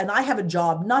I have a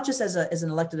job, not just as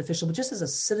an elected official, but just as a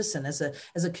citizen, as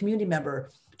a community member,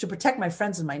 to protect my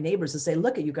friends and my neighbors, to say,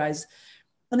 look at you guys.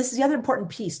 And this is the other important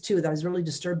piece too that I was really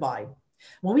disturbed by.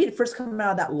 When we had first come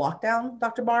out of that lockdown,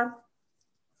 Dr. Barr,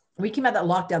 we came out of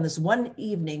that lockdown this one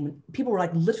evening. People were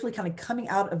like literally kind of coming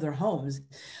out of their homes.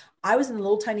 I was in a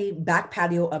little tiny back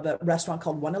patio of a restaurant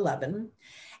called 111.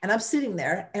 And I'm sitting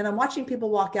there and I'm watching people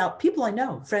walk out, people I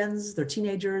know, friends, they're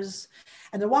teenagers,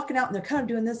 and they're walking out and they're kind of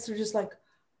doing this. They're just like,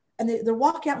 and they're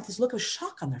walking out with this look of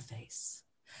shock on their face.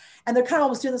 And they're kind of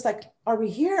almost doing this like, are we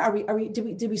here?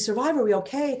 Did we survive? Are we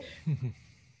okay?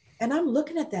 And I'm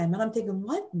looking at them and I'm thinking,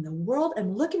 what in the world?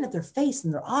 I'm looking at their face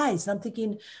and their eyes. And I'm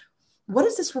thinking, what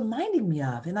is this reminding me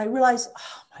of? And I realized,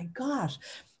 oh my gosh,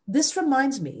 this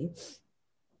reminds me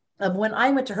of when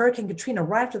I went to Hurricane Katrina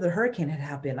right after the hurricane had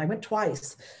happened. I went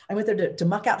twice. I went there to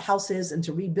muck out houses and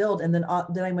to rebuild. And then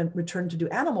I returned to do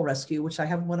animal rescue, which I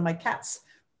have one of my cats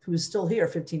who is still here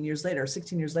 16 years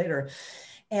later.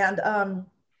 And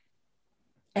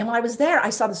when I was there, I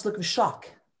saw this look of shock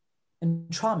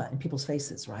and trauma in people's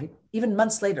faces, right? Even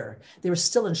months later, they were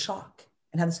still in shock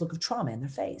and had this look of trauma in their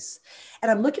face.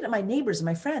 And I'm looking at my neighbors and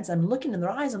my friends, I'm looking in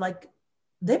their eyes, I'm like,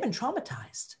 they've been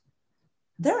traumatized.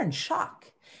 They're in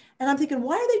shock. And I'm thinking,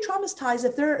 why are they traumatized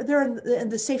if they're in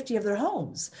the safety of their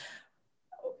homes?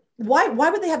 Why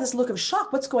would they have this look of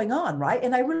shock? What's going on, right?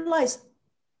 And I realized,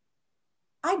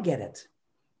 I get it.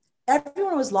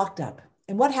 Everyone was locked up.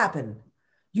 And what happened?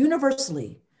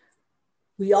 Universally,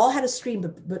 we all had a screen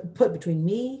put between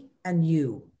me and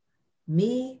you,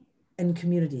 me and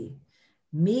community,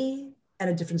 me and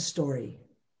a different story,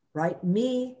 right?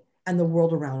 Me and the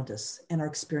world around us and our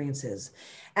experiences.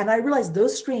 And I realized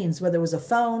those screens, whether it was a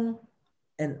phone,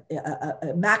 a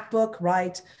MacBook,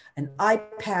 right, an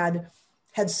iPad,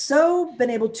 had so been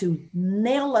able to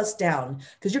nail us down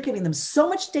because you're giving them so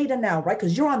much data now, right?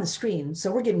 Because you're on the screen.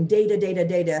 So we're giving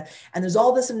data. And there's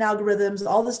all this in algorithms,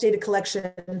 all this data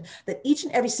collection that each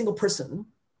and every single person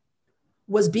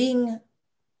was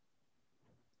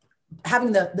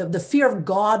having the fear of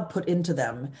God put into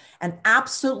them and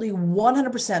absolutely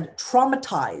 100%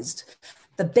 traumatized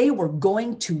that they were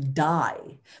going to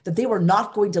die, that they were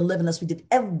not going to live unless we did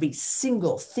every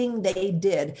single thing they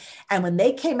did. And when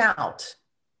they came out,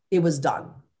 it was done.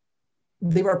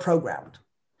 They were programmed.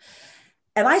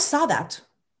 And I saw that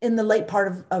in the late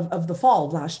part of the fall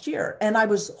of last year. And I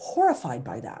was horrified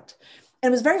by that. And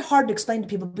it was very hard to explain to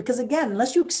people because, again,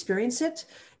 unless you experience it,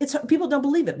 people don't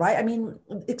believe it, right? I mean,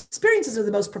 experiences are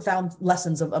the most profound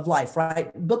lessons of life,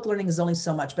 right? Book learning is only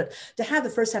so much, but to have the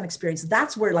firsthand experience,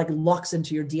 that's where it like locks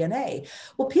into your DNA.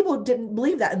 Well, people didn't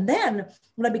believe that. And then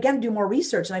when I began to do more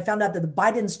research and I found out that the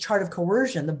Biden's chart of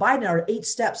coercion, the Biden are 8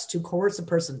 steps to coerce a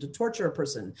person, to torture a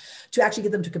person, to actually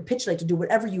get them to capitulate, to do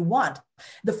whatever you want.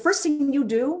 The first thing you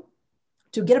do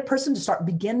to get a person to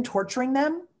begin torturing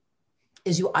them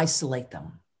is you isolate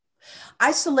them.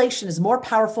 Isolation is more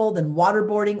powerful than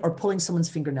waterboarding or pulling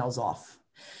someone's fingernails off.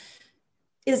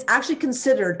 It is actually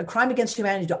considered a crime against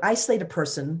humanity to isolate a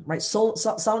person, right?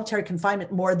 Solitary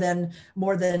confinement more than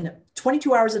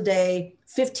 22 hours a day,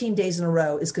 15 days in a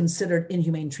row is considered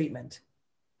inhumane treatment.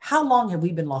 How long have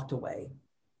we been locked away?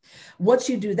 Once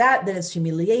you do that, then it's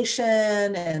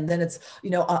humiliation, and then it's,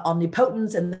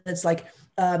 omnipotence, and then it's like,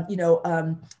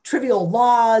 trivial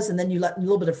laws, and then you let a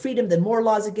little bit of freedom, then more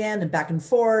laws again, and back and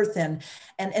forth, and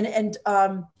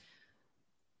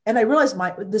I realized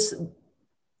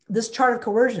this chart of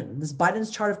coercion, this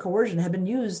Biden's chart of coercion, had been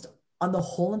used on the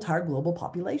whole entire global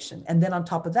population. And then on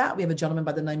top of that, we have a gentleman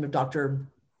by the name of Dr.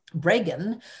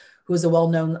 Breggin, who is a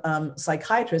well-known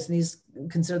psychiatrist, and he's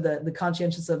considered the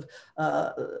conscientious of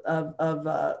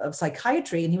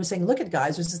psychiatry. And he was saying, look at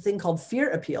guys, there's this thing called fear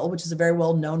appeal, which is a very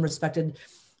well-known, respected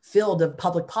field of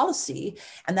public policy.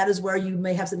 And that is where you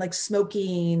may have something like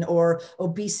smoking or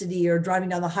obesity or driving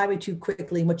down the highway too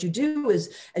quickly. And what you do is,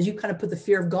 as you kind of put the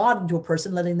fear of God into a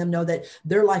person, letting them know that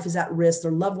their life is at risk,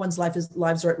 their loved ones'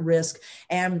 lives are at risk.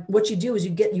 And what you do is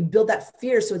you build that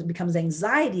fear so it becomes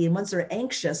anxiety. And once they're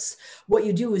anxious, what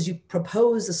you do is you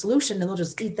propose a solution and they'll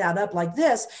just eat that up like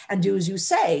this and do as you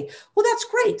say. Well, that's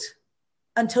great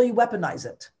until you weaponize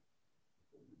it.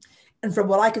 And from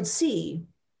what I could see,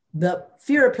 the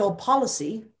fear appeal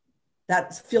policy,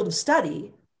 that field of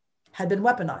study, had been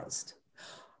weaponized.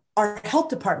 Our health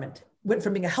department went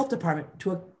from being a health department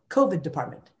to a COVID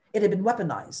department. It had been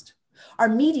weaponized. Our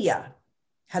media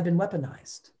had been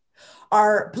weaponized.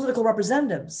 Our political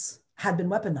representatives had been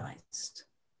weaponized,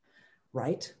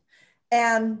 right?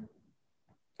 And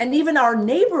even our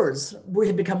neighbors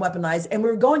had become weaponized, and we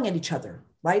were going at each other,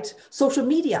 right? Social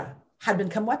media had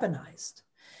become weaponized.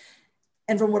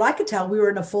 And from what I could tell, we were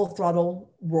in a full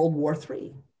throttle World War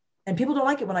III. And people don't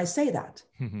like it when I say that.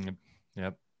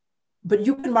 Yep. But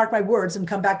you can mark my words and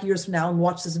come back years from now and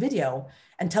watch this video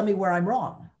and tell me where I'm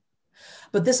wrong.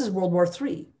 But this is World War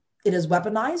III. It is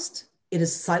weaponized. It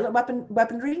is silent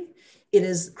weaponry. It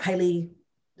is highly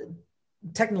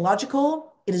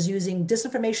technological. It is using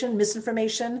disinformation,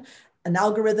 misinformation, and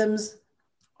algorithms,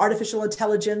 artificial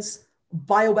intelligence,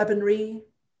 bioweaponry,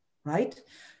 right?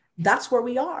 That's where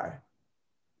we are.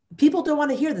 People don't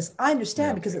want to hear this. I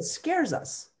understand, because it scares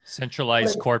us.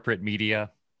 Centralized corporate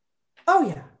media. Oh,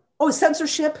 yeah. Oh,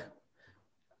 censorship,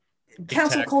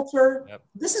 cancel culture. Yep.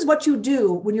 This is what you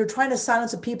do when you're trying to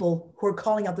silence the people who are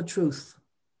calling out the truth.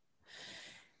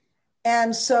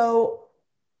 And so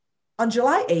on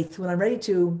July 8th, when I'm ready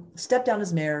to step down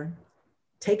as mayor,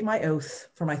 take my oath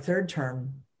for my third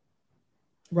term,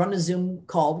 we're on a Zoom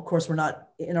call. Of course, we're not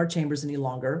in our chambers any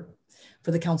longer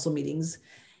for the council meetings.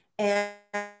 And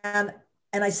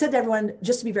I said to everyone,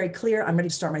 just to be very clear, I'm ready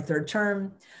to start my third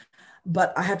term.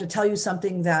 But I have to tell you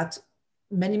something that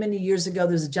many, many years ago,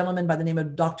 there's a gentleman by the name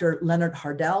of Dr. Leonard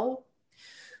Hardell,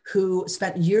 who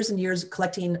spent years and years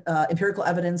collecting empirical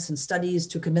evidence and studies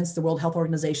to convince the World Health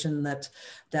Organization that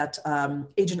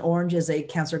Agent Orange is a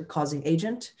cancer-causing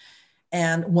agent.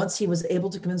 And once he was able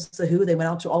to convince the WHO, they went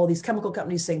out to all of these chemical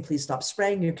companies saying, please stop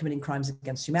spraying, you're committing crimes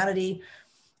against humanity.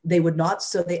 They would not.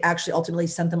 So they actually ultimately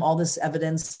sent them all this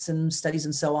evidence and studies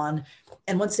and so on.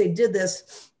 And once they did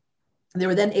this, they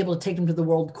were then able to take them to the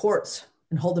world courts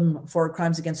and hold them for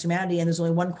crimes against humanity. And there's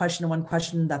only one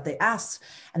question that they asked.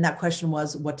 And that question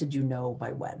was, what did you know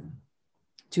by when?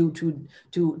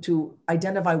 To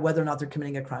identify whether or not they're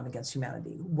committing a crime against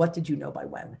humanity. What did you know by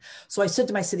when? So I said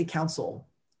to my city council,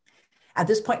 at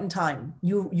this point in time,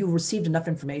 you received enough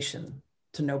information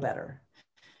to know better.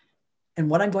 And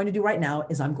what I'm going to do right now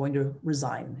is I'm going to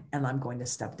resign and I'm going to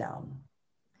step down,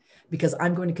 because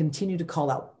I'm going to continue to call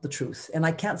out the truth. And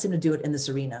I can't seem to do it in this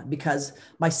arena because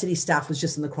my city staff was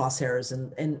just in the crosshairs,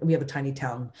 and we have a tiny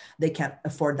town. They can't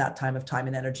afford that time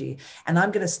and energy. And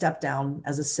I'm going to step down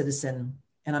as a citizen,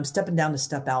 and I'm stepping down to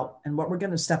step out. And what we're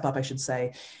going to step up, I should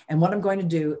say. And what I'm going to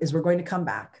do is we're going to come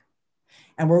back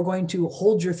and we're going to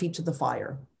hold your feet to the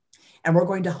fire. And we're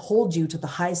going to hold you to the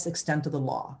highest extent of the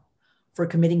law for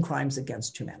committing crimes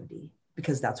against humanity,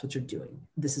 because that's what you're doing.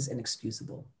 This is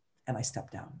inexcusable. And I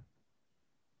step down.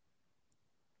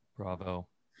 Bravo.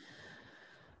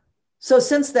 So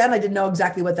since then, I didn't know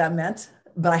exactly what that meant,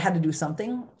 but I had to do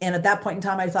something. And at that point in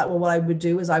time, I thought, well, what I would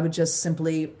do is I would just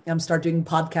simply start doing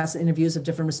podcasts and interviews of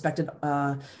different respected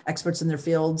experts in their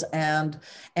fields. And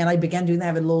I began doing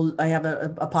that. I have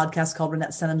a podcast called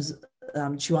Renette Senum's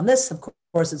Chew on This. Of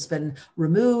course, it's been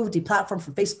removed, deplatformed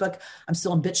from Facebook. I'm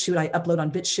still on BitChute. I upload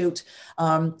on BitChute.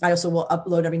 I also will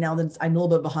upload every now and then. I'm a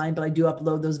little bit behind, but I do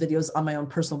upload those videos on my own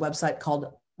personal website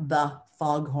called The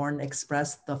Foghorn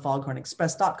Express,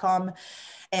 thefoghornexpress.com.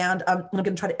 And I'm going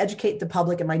to try to educate the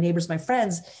public and my neighbors, my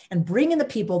friends, and bring in the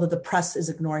people that the press is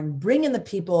ignoring, bring in the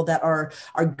people that our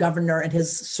governor and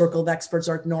his circle of experts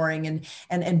are ignoring,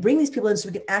 and bring these people in so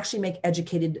we can actually make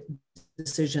educated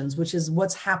decisions, which is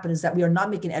what's happened, is that we are not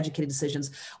making educated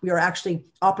decisions. We are actually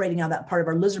operating on that part of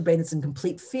our lizard brain that's in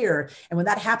complete fear. And when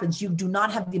that happens, you do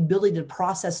not have the ability to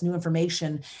process new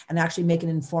information and actually make an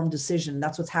informed decision.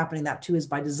 That's what's happening. That too is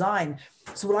by design.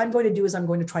 So what I'm going to do is I'm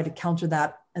going to try to counter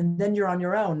that, and then you're on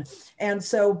your own. And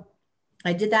so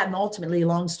I did that, and ultimately,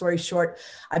 long story short,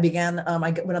 I went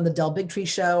on the Del Bigtree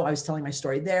show. I was telling my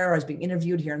story there. I was being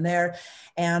interviewed here and there.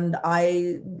 And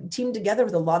I teamed together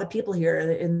with a lot of people here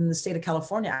in the state of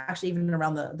California, actually even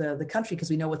around the country,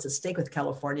 because we know what's at stake with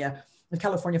California. If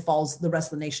California falls, the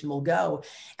rest of the nation will go.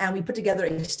 And we put together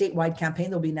a statewide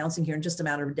campaign that we'll be announcing here in just a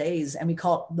matter of days. And we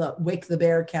call it the Wake the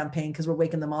Bear campaign, because we're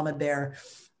waking the mama bear.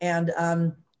 And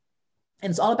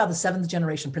it's all about the seventh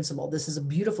generation principle. This is a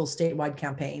beautiful statewide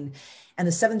campaign. And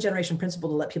the seventh generation principle,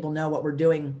 to let people know what we're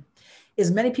doing,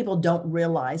 is many people don't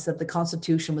realize that the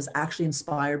Constitution was actually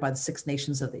inspired by the Six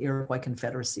Nations of the Iroquois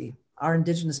Confederacy. Our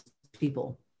indigenous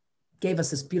people gave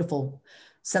us this beautiful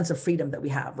sense of freedom that we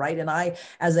have, right? And I,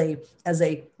 as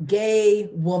a gay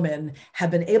woman,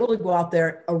 have been able to go out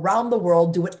there around the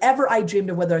world, do whatever I dreamed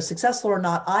of, whether I'm successful or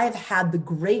not. I've had the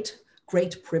great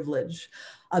privilege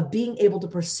of being able to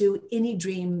pursue any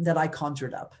dream that I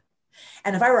conjured up.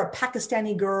 And if I were a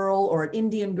Pakistani girl or an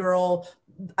Indian girl,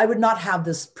 I would not have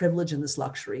this privilege and this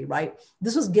luxury, right?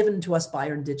 This was given to us by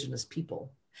our indigenous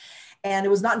people. And it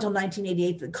was not until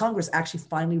 1988 that Congress actually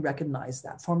finally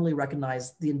formally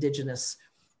recognized the indigenous,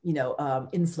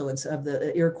 influence of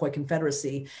the Iroquois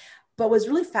Confederacy. But what's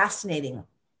really fascinating,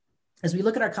 as we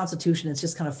look at our Constitution, it's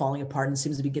just kind of falling apart and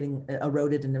seems to be getting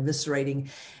eroded and eviscerating.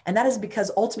 And that is because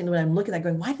ultimately, when I'm looking at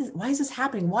going, why is this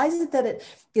happening? Why is it that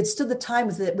it stood the time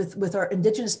with our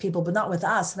indigenous people, but not with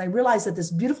us? And I realized that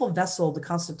this beautiful vessel, the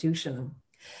Constitution,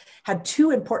 had two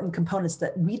important components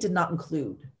that we did not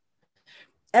include.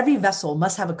 Every vessel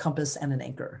must have a compass and an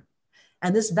anchor.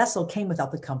 And this vessel came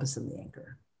without the compass and the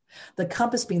anchor. The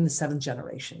compass being the seventh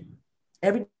generation.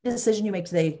 Every decision you make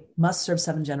today must serve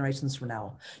 7 generations from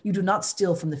now. You do not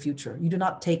steal from the future. You do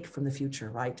not take from the future,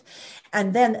 right?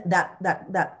 And then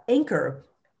that anchor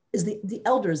is the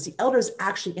elders. The elders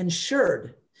actually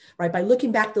ensured, right, by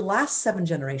looking back the last 7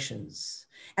 generations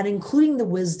and including the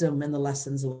wisdom and the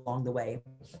lessons along the way,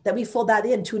 that we fold that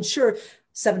in to ensure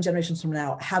 7 generations from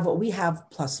now have what we have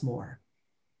plus more.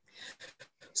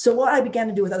 So what I began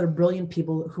to do with other brilliant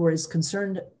people who are as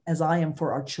concerned as I am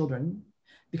for our children,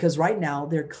 because right now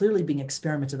they're clearly being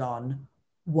experimented on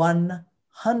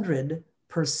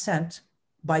 100%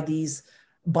 by these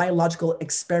biological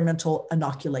experimental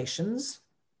inoculations,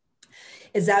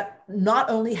 is that not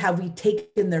only have we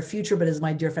taken their future, but as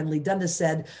my dear friend Lee Dundas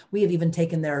said, we have even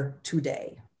taken their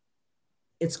today.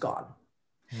 It's gone.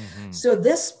 Mm-hmm. So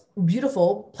this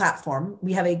beautiful platform,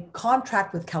 we have a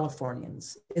contract with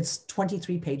Californians. It's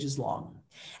 23 pages long,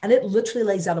 and it literally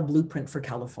lays out a blueprint for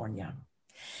California.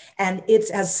 And it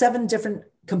has 7 different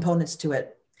components to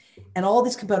it. And all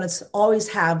these components always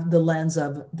have the lens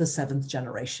of the 7th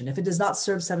generation. If it does not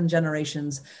serve 7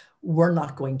 generations, we're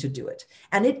not going to do it.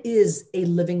 And it is a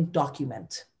living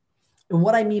document. And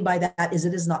what I mean by that is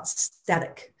it is not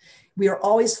static. We are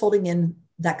always folding in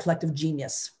that collective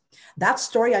genius. That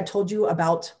story I told you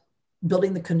about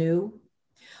building the canoe,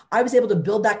 I was able to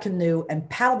build that canoe and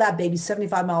paddle that baby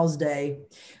 75 miles a day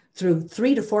through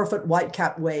 3 to 4 foot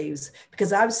white-capped waves,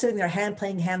 because I was sitting there hand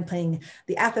playing.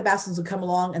 The Athabascans would come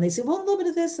along and they say, well, a little bit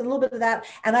of this and a little bit of that.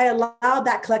 And I allowed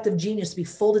that collective genius to be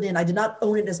folded in. I did not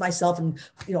own it as myself and,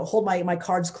 hold my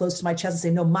cards close to my chest and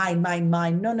say, no, mine.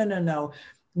 No.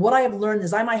 What I have learned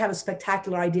is I might have a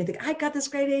spectacular idea, think, I got this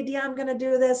great idea, I'm going to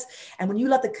do this. And when you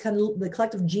let the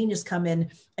collective genius come in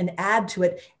and add to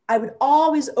it, I would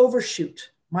always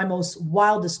overshoot my most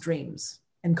wildest dreams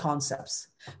and concepts,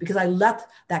 because I let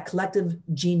that collective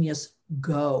genius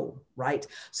go, right?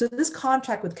 So this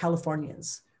contract with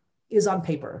Californians is on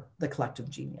paper, the collective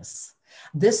genius.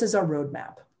 This is our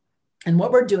roadmap. And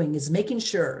what we're doing is making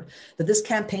sure that this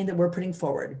campaign that we're putting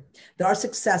forward, that our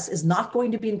success is not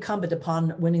going to be incumbent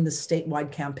upon winning the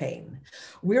statewide campaign.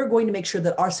 We're going to make sure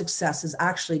that our success is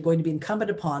actually going to be incumbent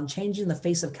upon changing the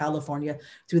face of California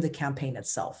through the campaign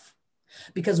itself.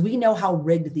 Because we know how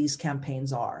rigged these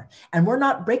campaigns are. And we're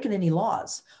not breaking any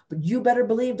laws. But you better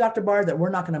believe, Dr. Barr, that we're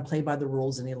not going to play by the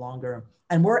rules any longer.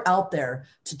 And we're out there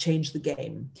to change the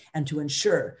game and to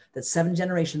ensure that 7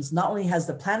 generations not only has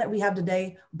the planet we have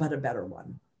today, but a better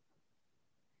one.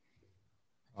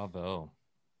 Bravo.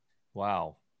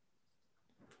 Wow.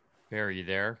 Bear, are you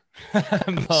there?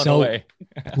 I'm blown away.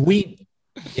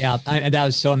 That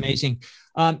was so amazing.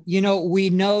 We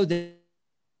know that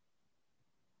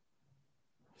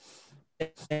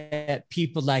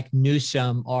people like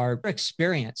Newsom are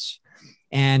experienced,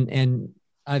 and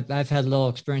I've had a little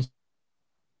experience.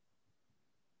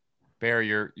 Bear,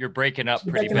 you're breaking up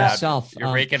pretty bad. You're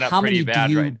breaking up pretty bad. How many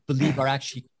do you right? believe are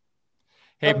actually?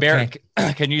 Hey, Bear,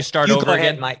 can you start over go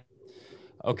ahead, again? Mike.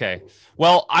 Okay.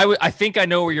 Well, I think I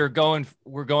know where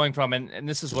we're going from, and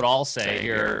this is what I'll say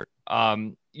here.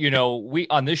 We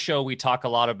on this show, we talk a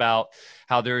lot about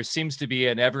how there seems to be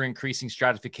an ever increasing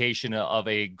stratification of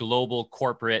a global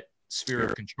corporate sphere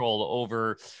of control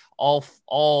over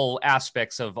all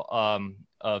aspects of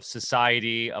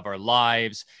society, of our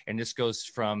lives. And this goes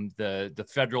from the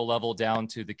federal level down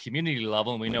to the community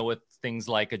level. And we know with things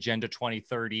like Agenda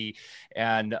 2030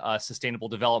 and sustainable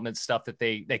development stuff that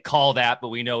they call that, but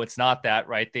we know it's not that,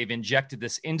 right? They've injected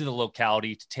this into the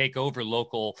locality to take over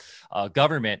local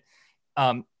government.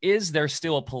 Is there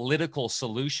still a political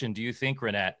solution, do you think,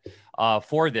 Reinette,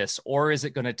 for this? Or is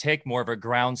it going to take more of a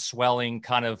ground swelling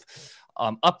kind of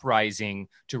uprising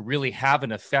to really have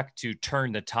an effect to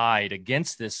turn the tide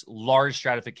against this large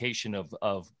stratification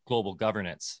of global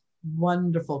governance?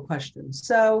 Wonderful question.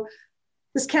 So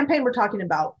this campaign we're talking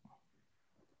about,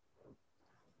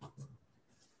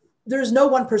 there's no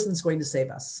one person that's going to save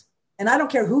us. And I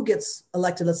don't care who gets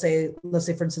elected, let's say,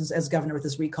 for instance, as governor with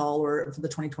this recall or for the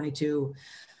 2022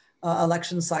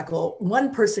 election cycle.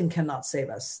 One person cannot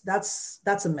save us.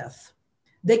 That's a myth.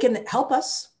 They can help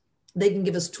us. They can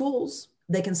give us tools.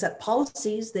 They can set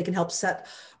policies. They can help set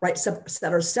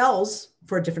ourselves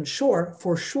for a different shore,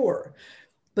 for sure.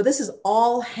 But this is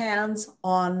all hands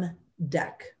on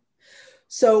deck.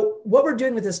 So what we're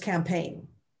doing with this campaign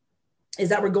is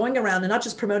that we're going around and not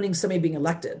just promoting somebody being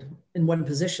elected in one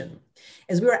position,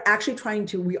 is we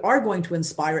are going to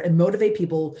inspire and motivate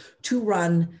people to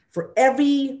run for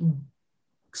every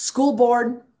school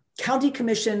board, county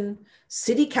commission,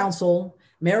 city council,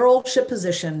 mayoralship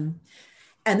position.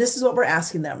 And this is what we're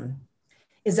asking them,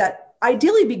 is that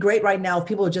ideally it'd be great right now if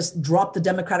people would just drop the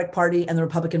Democratic Party and the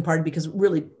Republican Party, because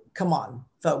really, come on,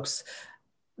 folks,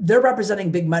 they're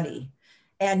representing big money.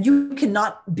 And you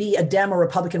cannot be a Dem or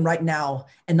Republican right now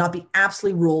and not be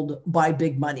absolutely ruled by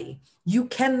big money. You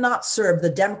cannot serve the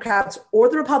Democrats or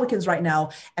the Republicans right now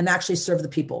and actually serve the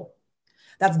people.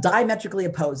 That's diametrically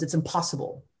opposed. It's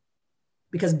impossible,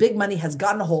 because big money has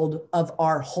gotten a hold of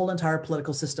our whole entire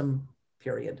political system,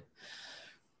 period.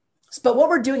 But what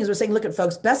we're doing is we're saying, look at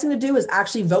folks, best thing to do is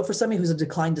actually vote for somebody who's a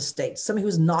declined estate, somebody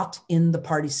who's not in the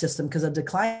party system, because a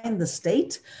decline in the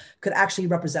state could actually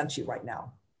represent you right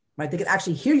now, right? They could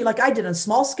actually hear you like I did on a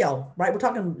small scale, right? We're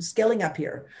talking scaling up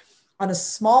here. On a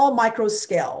small micro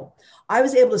scale, I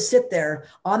was able to sit there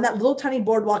on that little tiny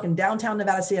boardwalk in downtown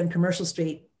Nevada City on Commercial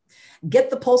Street, get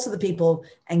the pulse of the people,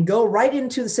 and go right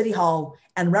into the city hall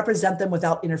and represent them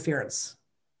without interference,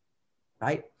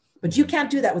 right? But you can't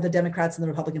do that with the Democrats and the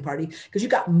Republican Party, because you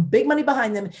got big money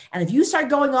behind them. And if you start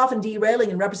going off and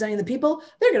derailing and representing the people,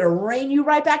 they're going to rein you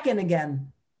right back in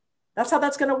again. That's how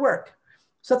that's going to work.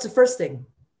 So that's the first thing.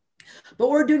 But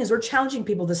what we're doing is we're challenging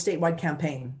people this statewide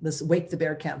campaign, this Wake the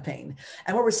Bear campaign.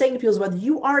 And what we're saying to people is, whether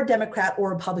you are a Democrat or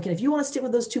Republican, if you want to stick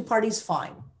with those two parties,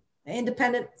 fine.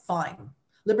 Independent, fine.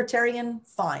 Libertarian,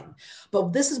 fine.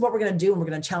 But this is what we're going to do, and we're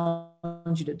going to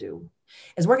challenge you to do,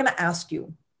 is we're going to ask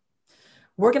you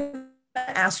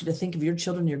to think of your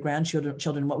children, your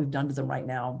grandchildren, what we've done to them right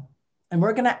now. And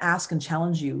we're going to ask and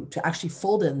challenge you to actually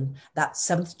fold in that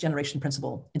seventh generation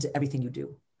principle into everything you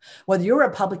do. Whether you're a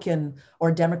Republican or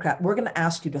a Democrat, we're going to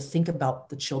ask you to think about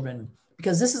the children,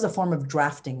 because this is a form of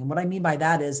drafting. And what I mean by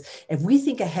that is, if we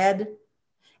think ahead,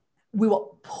 we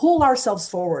will pull ourselves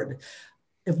forward.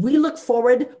 If we look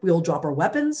forward, we will drop our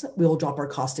weapons, we will drop our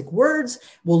caustic words,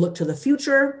 we'll look to the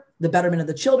future, the betterment of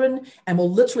the children, and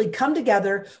we'll literally come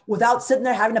together without sitting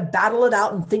there having to battle it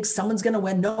out and think someone's going to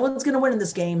win. No one's going to win in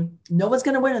this game. No one's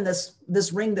going to win in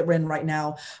this ring that we're in right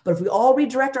now. But if we all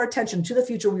redirect our attention to the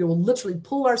future, we will literally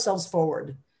pull ourselves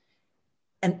forward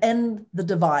and end the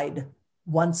divide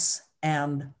once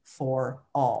and for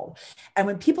all. And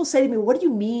when people say to me, what do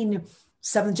you mean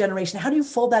seventh generation? How do you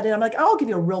fold that in? I'm like, I'll give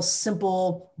you a real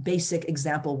simple, basic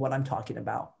example of what I'm talking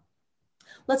about.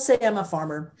 Let's say I'm a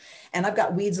farmer and I've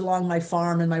got weeds along my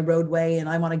farm and my roadway, and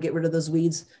I want to get rid of those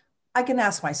weeds. I can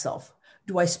ask myself,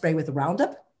 do I spray with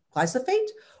Roundup, glyphosate,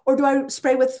 or do I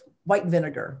spray with white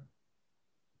vinegar?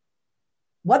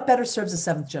 What better serves the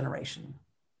seventh generation?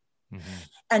 Mm-hmm.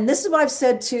 And this is what I've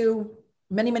said to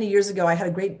many years ago. I had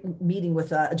a great meeting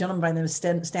with a gentleman by the name of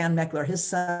Stan Meckler. His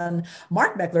son,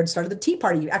 Mark Meckler, started the Tea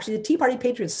Party. Actually, the Tea Party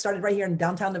Patriots started right here in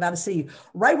downtown Nevada City,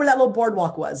 right where that little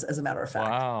boardwalk was, as a matter of fact.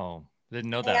 Wow. Didn't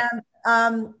know that.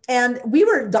 And we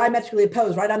were diametrically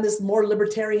opposed, right? I'm this more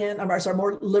libertarian,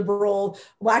 more liberal.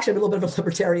 Well, actually, I'm a little bit of a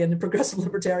libertarian, a progressive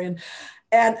libertarian.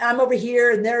 And I'm over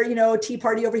here, and they're, Tea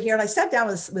Party over here. And I sat down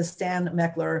with Stan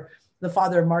Meckler, the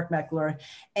father of Mark Meckler.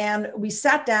 And we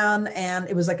sat down, and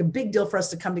it was like a big deal for us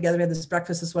to come together. We had this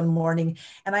breakfast this one morning.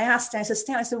 And I asked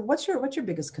Stan, I said, what's your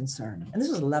biggest concern? And this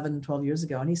was 11, 12 years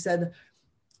ago. And he said,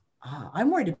 I'm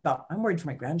worried for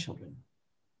my grandchildren.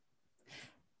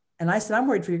 And I said, I'm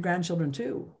worried for your grandchildren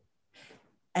too.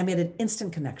 And we had an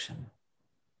instant connection.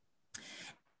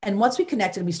 And once we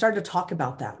connected, we started to talk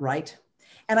about that, right?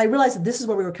 And I realized that this is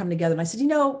where we were coming together. And I said,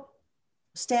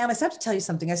 Stan, I have to tell you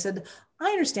something. I said,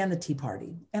 I understand the Tea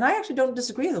Party, and I actually don't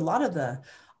disagree with a lot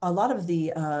of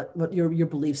your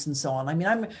beliefs and so on. I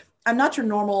mean, I'm not your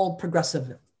normal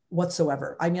progressive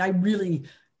whatsoever. I mean, I really,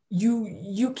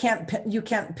 you can't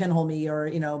pinhole me or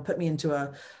put me into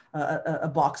a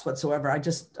box whatsoever. I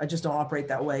just don't operate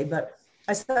that way. But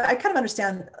I said, I kind of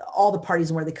understand all the parties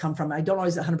and where they come from. I don't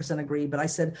always 100% agree, but I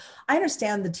said, I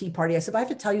understand the Tea Party. I said, but I have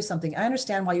to tell you something. I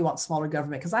understand why you want smaller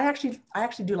government, because I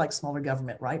actually do like smaller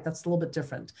government, right? That's a little bit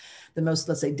different than most,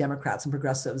 let's say, Democrats and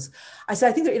progressives. I said,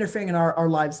 I think they're interfering in our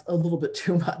lives a little bit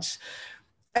too much.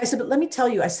 I said, but let me tell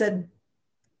you, I said,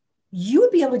 you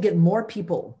would be able to get more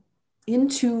people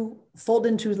fold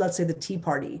into, let's say, the Tea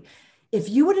Party, if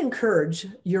you would encourage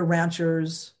your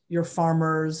ranchers, your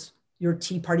farmers, your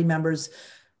Tea Party members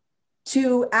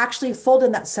to actually fold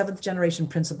in that seventh generation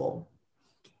principle.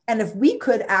 And if we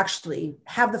could actually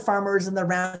have the farmers and the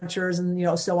ranchers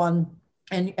and so on,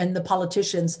 and the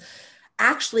politicians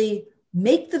actually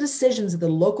make the decisions at the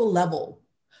local level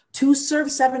to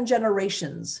serve 7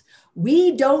 generations,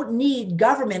 we don't need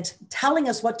government telling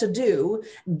us what to do,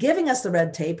 giving us the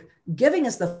red tape, giving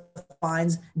us the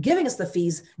fines, giving us the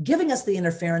fees, giving us the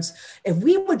interference. If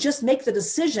we would just make the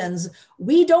decisions,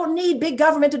 we don't need big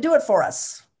government to do it for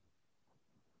us.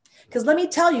 Because let me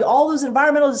tell you, all those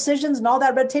environmental decisions and all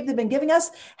that red tape they've been giving us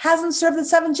hasn't served the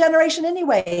seventh generation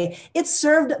anyway. It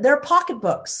served their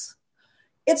pocketbooks.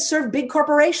 It served big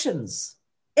corporations.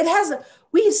 It hasn't.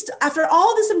 After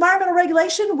all this environmental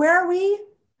regulation, where are we?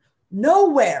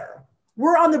 Nowhere.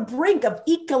 We're on the brink of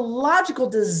ecological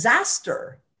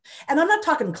disaster. And I'm not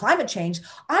talking climate change.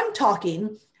 I'm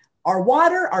talking our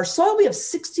water, our soil. We have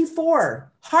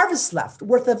 64 harvests left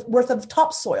worth of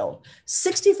topsoil.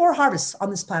 64 harvests on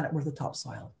this planet worth of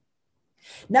topsoil.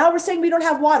 Now we're saying we don't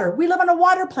have water. We live on a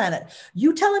water planet.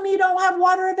 You telling me you don't have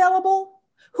water available?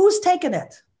 Who's taking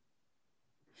it?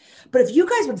 But if you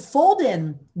guys would fold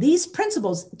in these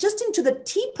principles just into the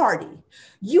Tea Party,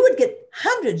 you would get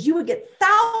hundreds, you would get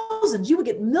thousands, you would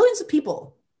get millions of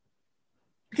people.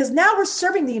 Because now we're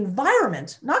serving the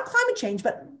environment, not climate change,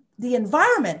 but the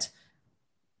environment,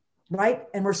 right?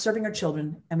 And we're serving our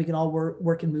children, and we can all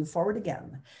work and move forward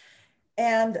again.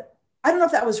 And I don't know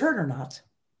if that was heard or not,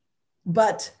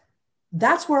 but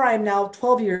that's where I am now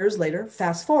 12 years later.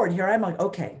 Fast forward, here I'm like,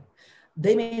 okay,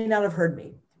 they may not have heard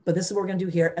me, but this is what we're going to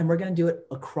do here. And we're going to do it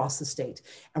across the state.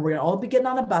 And we're going to all be getting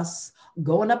on a bus,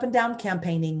 going up and down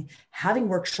campaigning, having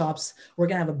workshops. We're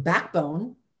going to have a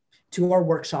backbone to our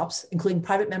workshops, including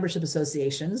private membership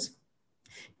associations,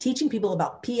 teaching people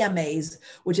about PMAs,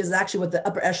 which is actually what the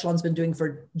upper echelon's been doing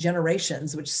for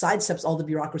generations, which sidesteps all the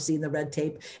bureaucracy and the red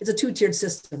tape. It's a two-tiered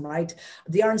system, right?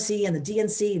 The RNC and the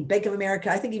DNC and Bank of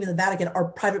America, I think even the Vatican, are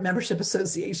private membership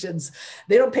associations.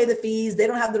 They don't pay the fees. They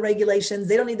don't have the regulations.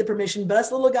 They don't need the permission, but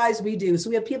us little guys, we do. So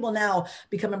we have people now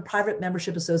becoming private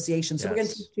membership associations. So We're going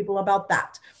to teach people about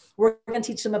that. We're going to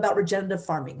teach them about regenerative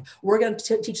farming. We're going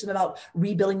to teach them about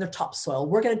rebuilding their topsoil.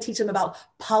 We're going to teach them about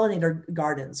pollinator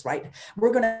gardens, right?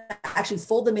 We're going to actually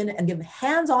fold them in and give them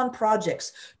hands-on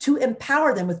projects to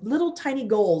empower them with little tiny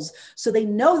goals so they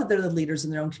know that they're the leaders in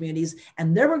their own communities.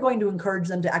 And then we're going to encourage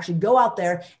them to actually go out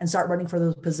there and start running for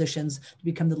those positions to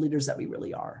become the leaders that we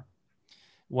really are.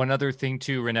 One other thing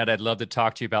too, Renette, I'd love to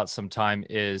talk to you about sometime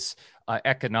is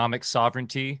economic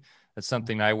sovereignty. That's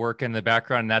something I work in the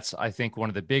background. And that's, I think, one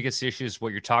of the biggest issues,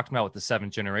 what you're talking about with the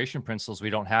seventh generation principles. We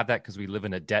don't have that because we live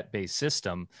in a debt-based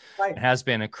system. Right. It has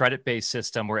been a credit-based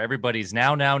system where everybody's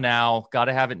now, got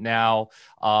to have it now.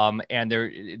 And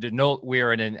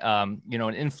we're in an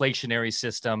inflationary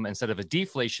system instead of a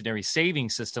deflationary saving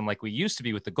system like we used to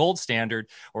be with the gold standard,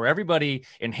 where everybody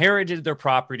inherited their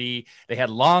property. They had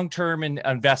long-term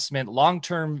investment,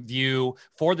 long-term view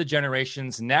for the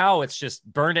generations. Now it's just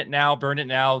burn it now,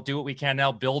 do what we can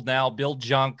now, build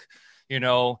junk,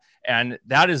 and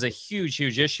that is a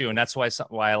huge issue. And that's why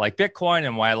I like Bitcoin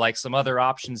and why I like some other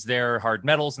options there, hard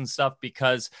metals and stuff,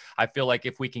 because I feel like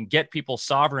if we can get people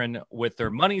sovereign with their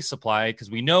money supply,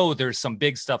 because we know there's some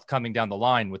big stuff coming down the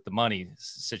line with the money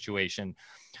situation.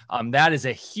 That is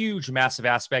a huge, massive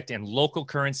aspect in local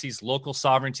currencies, local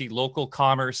sovereignty, local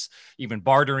commerce, even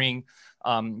bartering.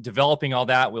 Developing all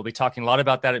that. We'll be talking a lot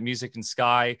about that at Music and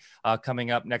Sky coming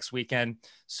up next weekend.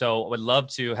 So I would love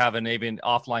to have an even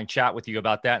offline chat with you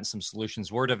about that and some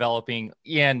solutions we're developing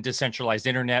and decentralized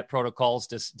internet protocols,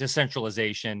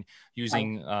 decentralization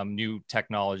using new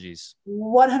technologies.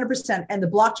 100%. And the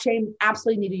blockchain,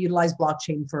 absolutely need to utilize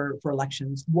blockchain for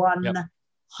elections. 100%.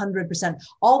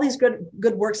 All these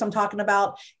good works I'm talking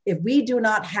about, if we do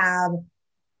not have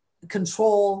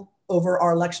control over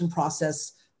our election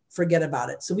process, forget about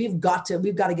it. So we've got to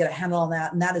get a handle on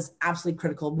that. And that is absolutely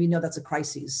critical. We know that's a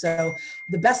crisis. So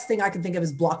the best thing I can think of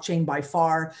is blockchain by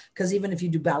far, because even if you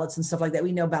do ballots and stuff like that,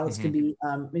 we know ballots can be,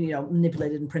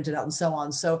 manipulated and printed out and so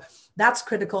on. So that's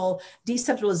critical.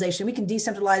 Decentralization. We can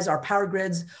decentralize our power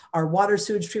grids, our water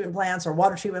sewage treatment plants, our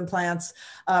water treatment plants.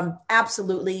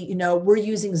 Absolutely. We're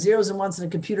using zeros and ones in a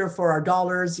computer for our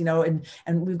dollars, and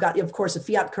we've got, of course, a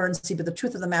fiat currency. But the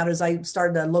truth of the matter is I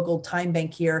started a local time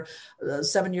bank here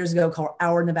 7 years ago called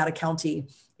Our Nevada County,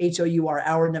 HOUR,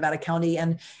 Our Nevada County.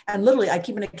 And literally I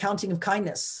keep an accounting of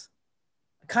kindness.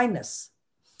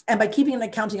 And by keeping an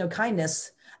accounting of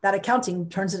kindness, that accounting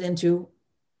turns it into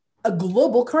a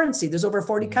global currency. There's over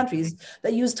 40 countries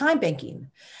that use time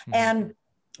banking. And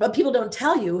what people don't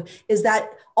tell you is that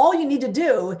all you need to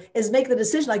do is make the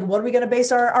decision, like, what are we going to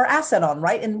base our asset on,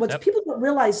 right? And what people don't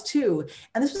realize too,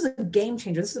 and this was a game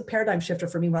changer, this is a paradigm shifter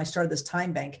for me when I started this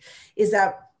time bank, is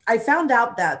that I found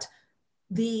out that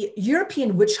the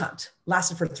European witch hunt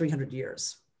lasted for 300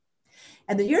 years.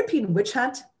 And the European witch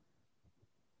hunt,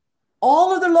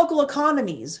 all of the local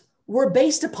economies were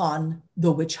based upon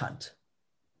the witch hunt.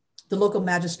 The local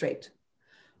magistrate,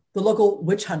 the local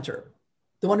witch hunter,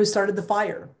 the one who started the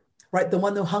fire, right? The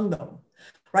one who hung them,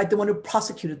 right? The one who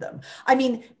prosecuted them. I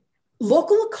mean,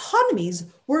 local economies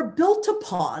were built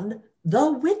upon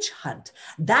The witch hunt.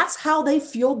 That's how they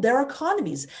fueled their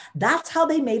economies. That's how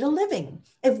they made a living.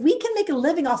 If we can make a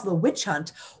living off of the witch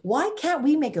hunt, why can't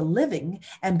we make a living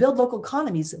and build local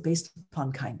economies based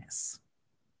upon kindness?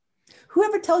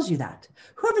 Whoever tells you that,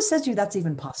 whoever says to you that's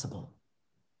even possible.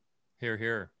 Hear,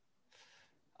 hear.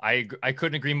 I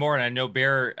couldn't agree more. And I know,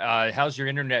 Bear, how's your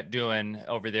internet doing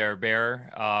over there,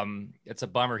 Bear? It's a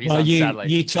bummer. He's on satellite.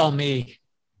 You tell me.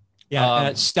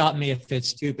 Yeah, stop me if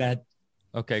it's too bad.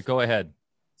 Okay, go ahead.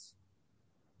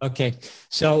 Okay.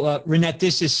 So, Renette,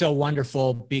 this is so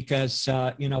wonderful because,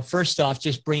 first off,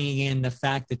 just bringing in the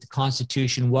fact that the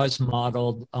Constitution was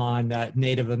modeled on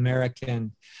Native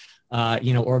American,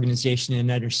 organization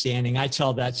and understanding. I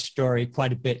tell that story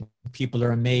quite a bit. People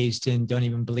are amazed and don't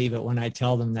even believe it when I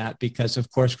tell them that, because,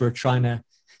 of course, we're trying to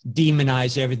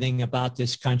demonize everything about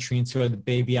this country and throw the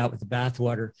baby out with the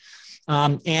bathwater.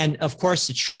 And of course,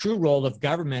 the true role of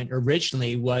government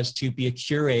originally was to be a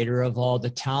curator of all the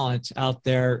talent out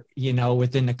there,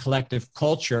 within the collective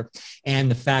culture.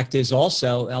 And the fact is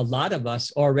also, a lot of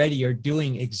us already are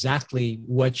doing exactly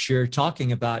what you're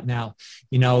talking about now.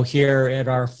 Here at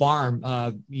our farm,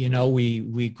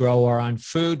 we grow our own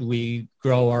food, we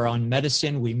grow our own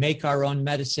medicine, we make our own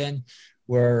medicine.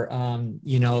 We're,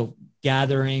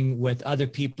 gathering with other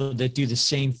people that do the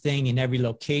same thing in every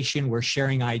location. We're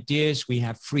sharing ideas. We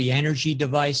have free energy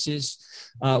devices.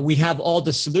 We have all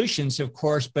the solutions, of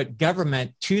course, but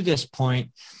government to this point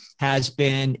has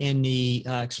been in the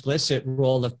explicit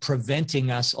role of preventing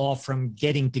us all from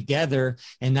getting together,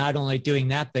 and not only doing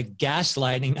that, but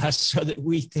gaslighting us so that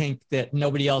we think that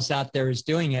nobody else out there is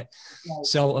doing it. Right.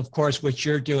 So, of course, what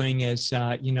you're doing is,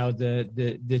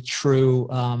 the true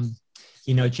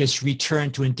just return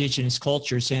to indigenous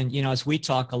cultures. And, as we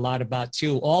talk a lot about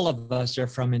too, all of us are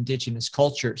from indigenous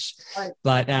cultures, right.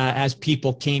 But as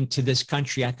people came to this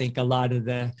country, I think a lot of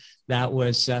that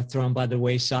was thrown by the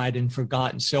wayside and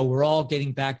forgotten. So we're all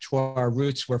getting back to our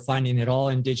roots. We're finding that all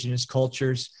indigenous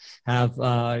cultures have,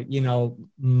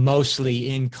 mostly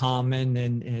in common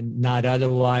and not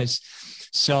otherwise.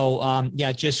 So,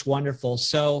 just wonderful.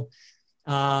 So,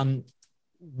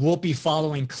 we'll be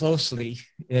following closely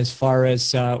as far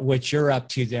as what you're up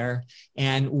to there.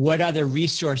 And what other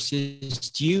resources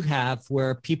do you have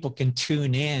where people can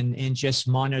tune in and just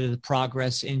monitor the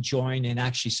progress and join and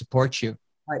actually support you?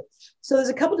 Right. So there's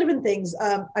a couple different things.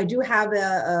 I do have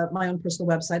my own personal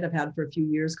website I've had for a few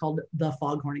years called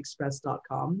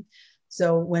thefoghornexpress.com.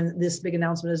 So when this big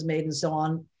announcement is made and so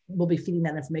on, we'll be feeding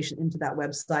that information into that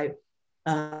website.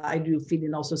 I do feed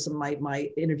in also some of my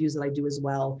interviews that I do as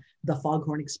well,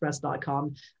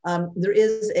 thefoghornexpress.com. There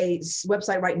is a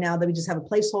website right now that we just have a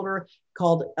placeholder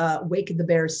called Wake the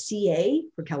Bear CA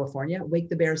for California,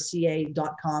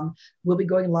 wakethebearca.com. We'll be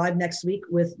going live next week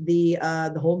with the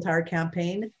whole entire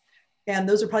campaign. And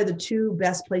those are probably the two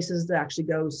best places to actually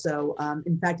go. So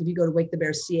in fact, if you go to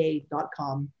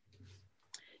wakethebearca.com,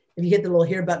 if you hit the little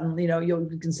here button,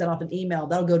 you can send off an email.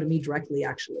 That'll go to me directly,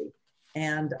 actually.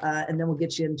 And then we'll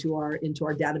get you into our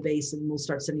database, and we'll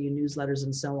start sending you newsletters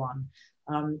and so on.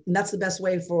 And that's the best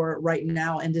way for right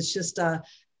now. And it's just,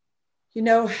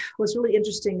 what's really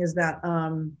interesting is that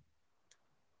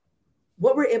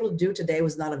what we're able to do today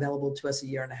was not available to us a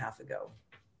year and a half ago.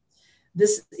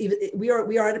 We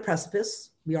are at a precipice.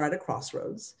 We are at a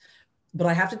crossroads. But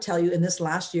I have to tell you, in this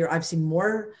last year, I've seen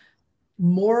more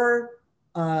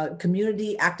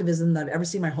community activism than I've ever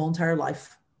seen my whole entire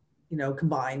life,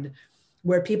 combined,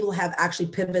 where people have actually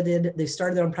pivoted. They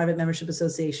started their own private membership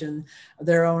association,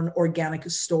 their own organic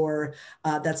store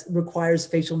that requires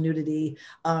facial nudity,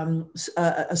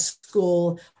 a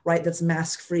school, right, that's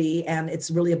mask free. And it's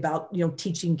really about,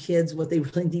 teaching kids what they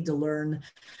really need to learn.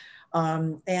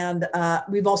 And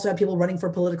we've also had people running for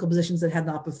political positions that had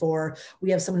not before. We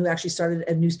have someone who actually started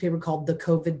a newspaper called The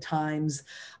COVID Times.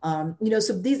 So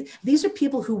these are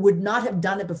people who would not have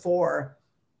done it before.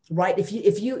 Right. If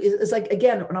you, it's like,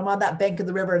 again, when I'm on that bank of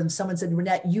the river and someone said,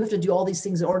 Renette, you have to do all these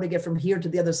things in order to get from here to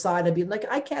the other side, I'd be like,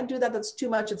 I can't do that. That's too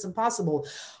much. It's impossible.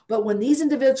 But when these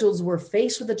individuals were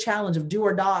faced with the challenge of do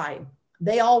or die,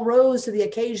 they all rose to the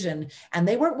occasion, and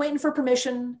they weren't waiting for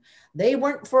permission. They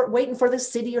weren't waiting for the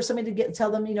city or somebody to tell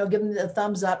them, give them the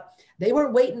thumbs up. They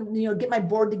weren't waiting, get my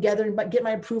board together and get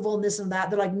my approval and this and that.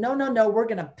 They're like, no, we're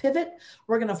going to pivot.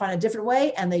 We're going to find a different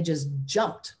way. And they just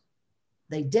jumped.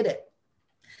 They did it.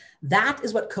 That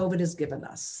is what COVID has given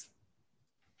us,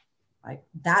 right?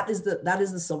 That is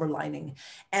the silver lining.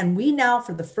 And we now,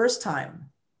 for the first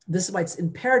time, this is why it's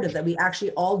imperative that we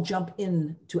actually all jump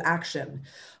into action.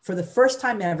 For the first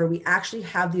time ever, we actually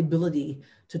have the ability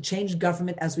to change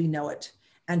government as we know it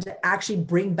and to actually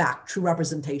bring back true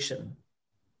representation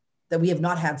that we have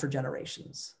not had for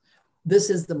generations. this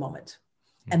is the moment.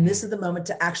 And this is the moment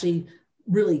to actually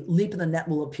really leap and the net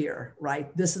will appear,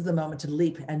 right? This is the moment to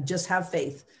leap and just have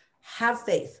faith. Have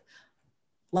faith.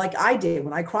 Like I did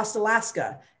when I crossed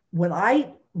Alaska. When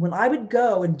I would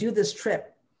go and do this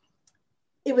trip,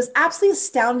 it was absolutely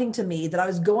astounding to me that I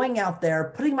was going out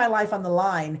there, putting my life on the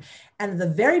line. And at the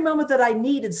very moment that I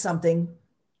needed something,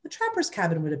 the trapper's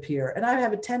cabin would appear and I would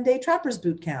have a 10-day trapper's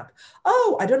boot camp.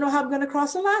 Oh, I don't know how I'm going to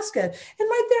cross Alaska. And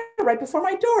right there, right before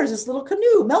my door is this little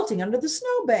canoe melting under the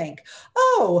snowbank.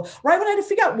 Oh, right when I had to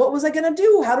figure out what was I going to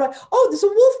do? Oh, there's a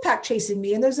wolf pack chasing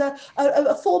me and there's a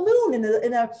full moon in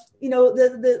a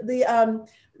the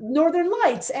northern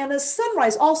lights and a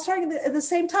sunrise all starting at the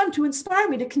same time to inspire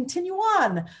me to continue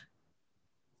on.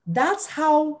 That's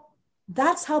how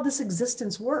this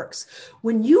existence works.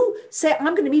 When you say,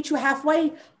 I'm going to meet you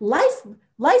halfway, life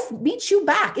meets you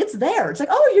back. It's there. It's like,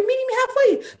 oh, you're meeting me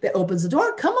halfway. It opens the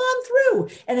door. Come on through.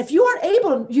 And if you aren't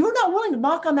able, you're not willing to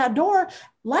knock on that door,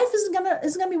 life isn't going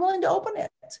to be willing to open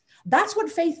it. That's what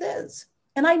faith is.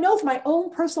 And I know from my own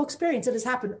personal experience, it has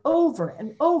happened over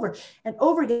and over and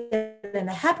over again. And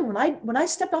it happened when I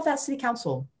stepped off that city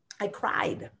council. I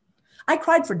cried. I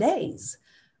cried for days.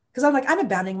 Because I'm like, I'm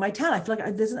abandoning my town. I feel like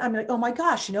I'm like, oh my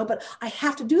gosh, but I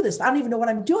have to do this. I don't even know what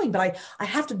I'm doing, but I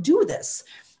have to do this.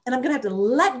 And I'm going to have to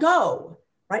let go,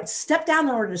 right? Step down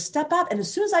in order to step up. And as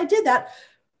soon as I did that,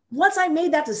 once I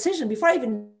made that decision, before I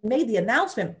even made the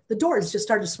announcement, the doors just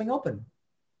started to swing open.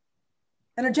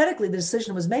 Energetically, the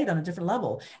decision was made on a different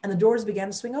level and the doors began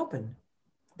to swing open.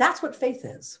 That's what faith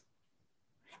is.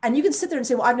 And you can sit there and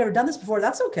say, well, I've never done this before.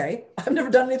 That's okay. I've never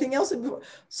done anything else before.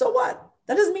 So what?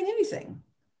 That doesn't mean anything.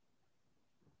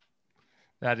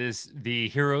 That is the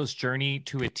hero's journey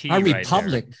to a T. Our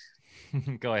republic.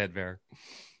 Go ahead, Bear.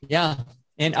 Yeah.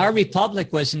 And our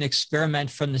republic was an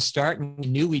experiment from the start. And we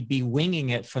knew we'd be winging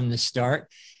it from the start.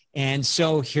 And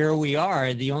so here we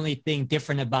are. The only thing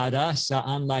different about us,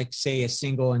 unlike, say, a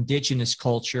single indigenous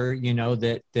culture,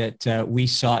 that we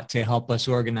sought to help us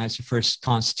organize the first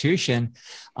constitution,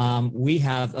 we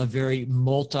have a very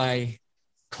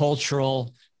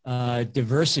multicultural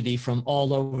diversity from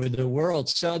all over the world.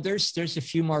 So there's a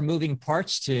few more moving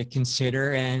parts to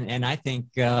consider. And I think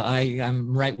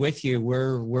I'm right with you.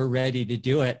 We're ready to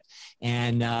do it.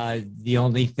 And the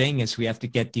only thing is we have to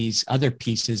get these other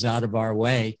pieces out of our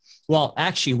way. Well,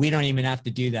 actually, we don't even have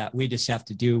to do that. We just have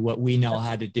to do what we know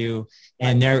how to do.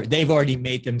 And they've already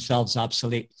made themselves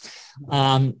obsolete.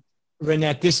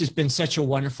 Reinette, this has been such a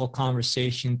wonderful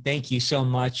conversation. Thank you so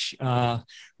much. We're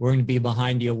going to be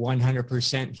behind you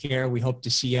 100% here. We hope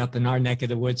to see you up in our neck of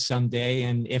the woods someday.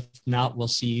 And if not, we'll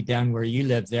see you down where you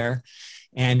live there.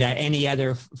 And any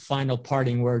other final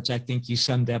parting words? I think you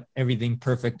summed up everything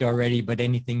perfect already, but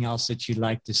anything else that you'd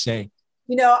like to say?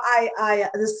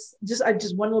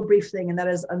 Just one little brief thing. And that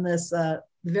is on this, the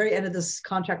very end of this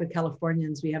contract with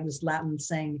Californians, we have this Latin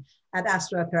saying, ad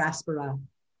astra per aspera.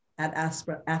 Ad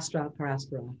astra per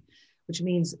aspera, which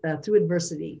means through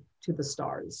adversity to the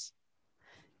stars.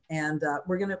 And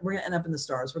we're gonna end up in the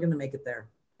stars. We're gonna make it there.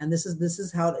 And this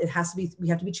is how it has to be. We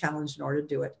have to be challenged in order to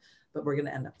do it, but we're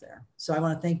gonna end up there. So I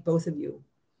want to thank both of you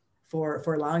for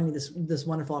allowing me this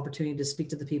wonderful opportunity to speak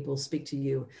to the people, speak to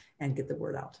you, and get the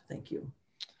word out. Thank you.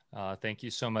 Thank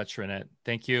you so much, Reinette.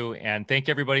 Thank you, and thank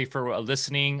everybody for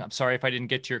listening. I'm sorry if I didn't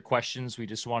get to your questions. We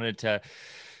just wanted to.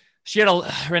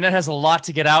 Reinette has a lot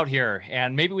to get out here,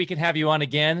 and maybe we can have you on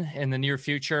again in the near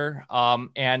future.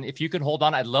 And if you could hold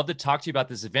on, I'd love to talk to you about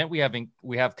this event we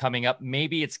have coming up.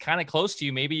 Maybe it's kind of close to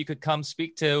you. Maybe you could come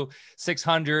speak to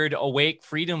 600 awake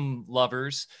freedom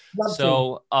lovers.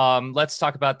 So let's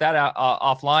talk about that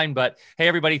offline. But hey,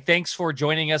 everybody, thanks for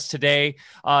joining us today.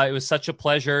 It was such a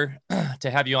pleasure to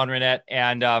have you on, Reinette.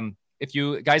 And if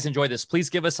you guys enjoy this, please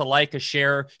give us a like, a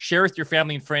share with your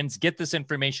family and friends, get this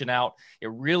information out.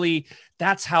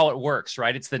 That's how it works,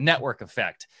 right? It's the network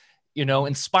effect,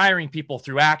 inspiring people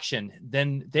through action.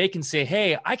 Then they can say,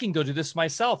 hey, I can go do this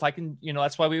myself. I can,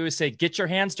 that's why we always say, get your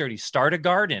hands dirty, start a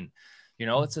garden.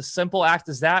 It's a simple act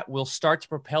as that will start to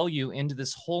propel you into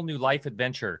this whole new life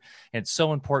adventure. And it's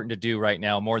so important to do right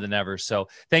now more than ever. So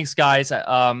thanks, guys.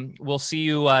 We'll see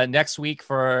you next week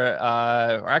or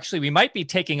actually we might be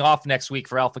taking off next week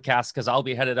for AlphaCast because I'll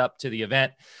be headed up to the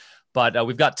event. But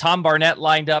we've got Tom Barnett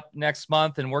lined up next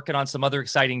month and working on some other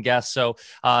exciting guests. So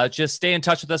just stay in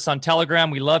touch with us on Telegram.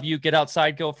 We love you. Get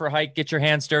outside, go for a hike, get your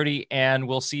hands dirty, and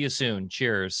we'll see you soon.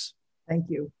 Cheers.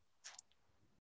 Thank you.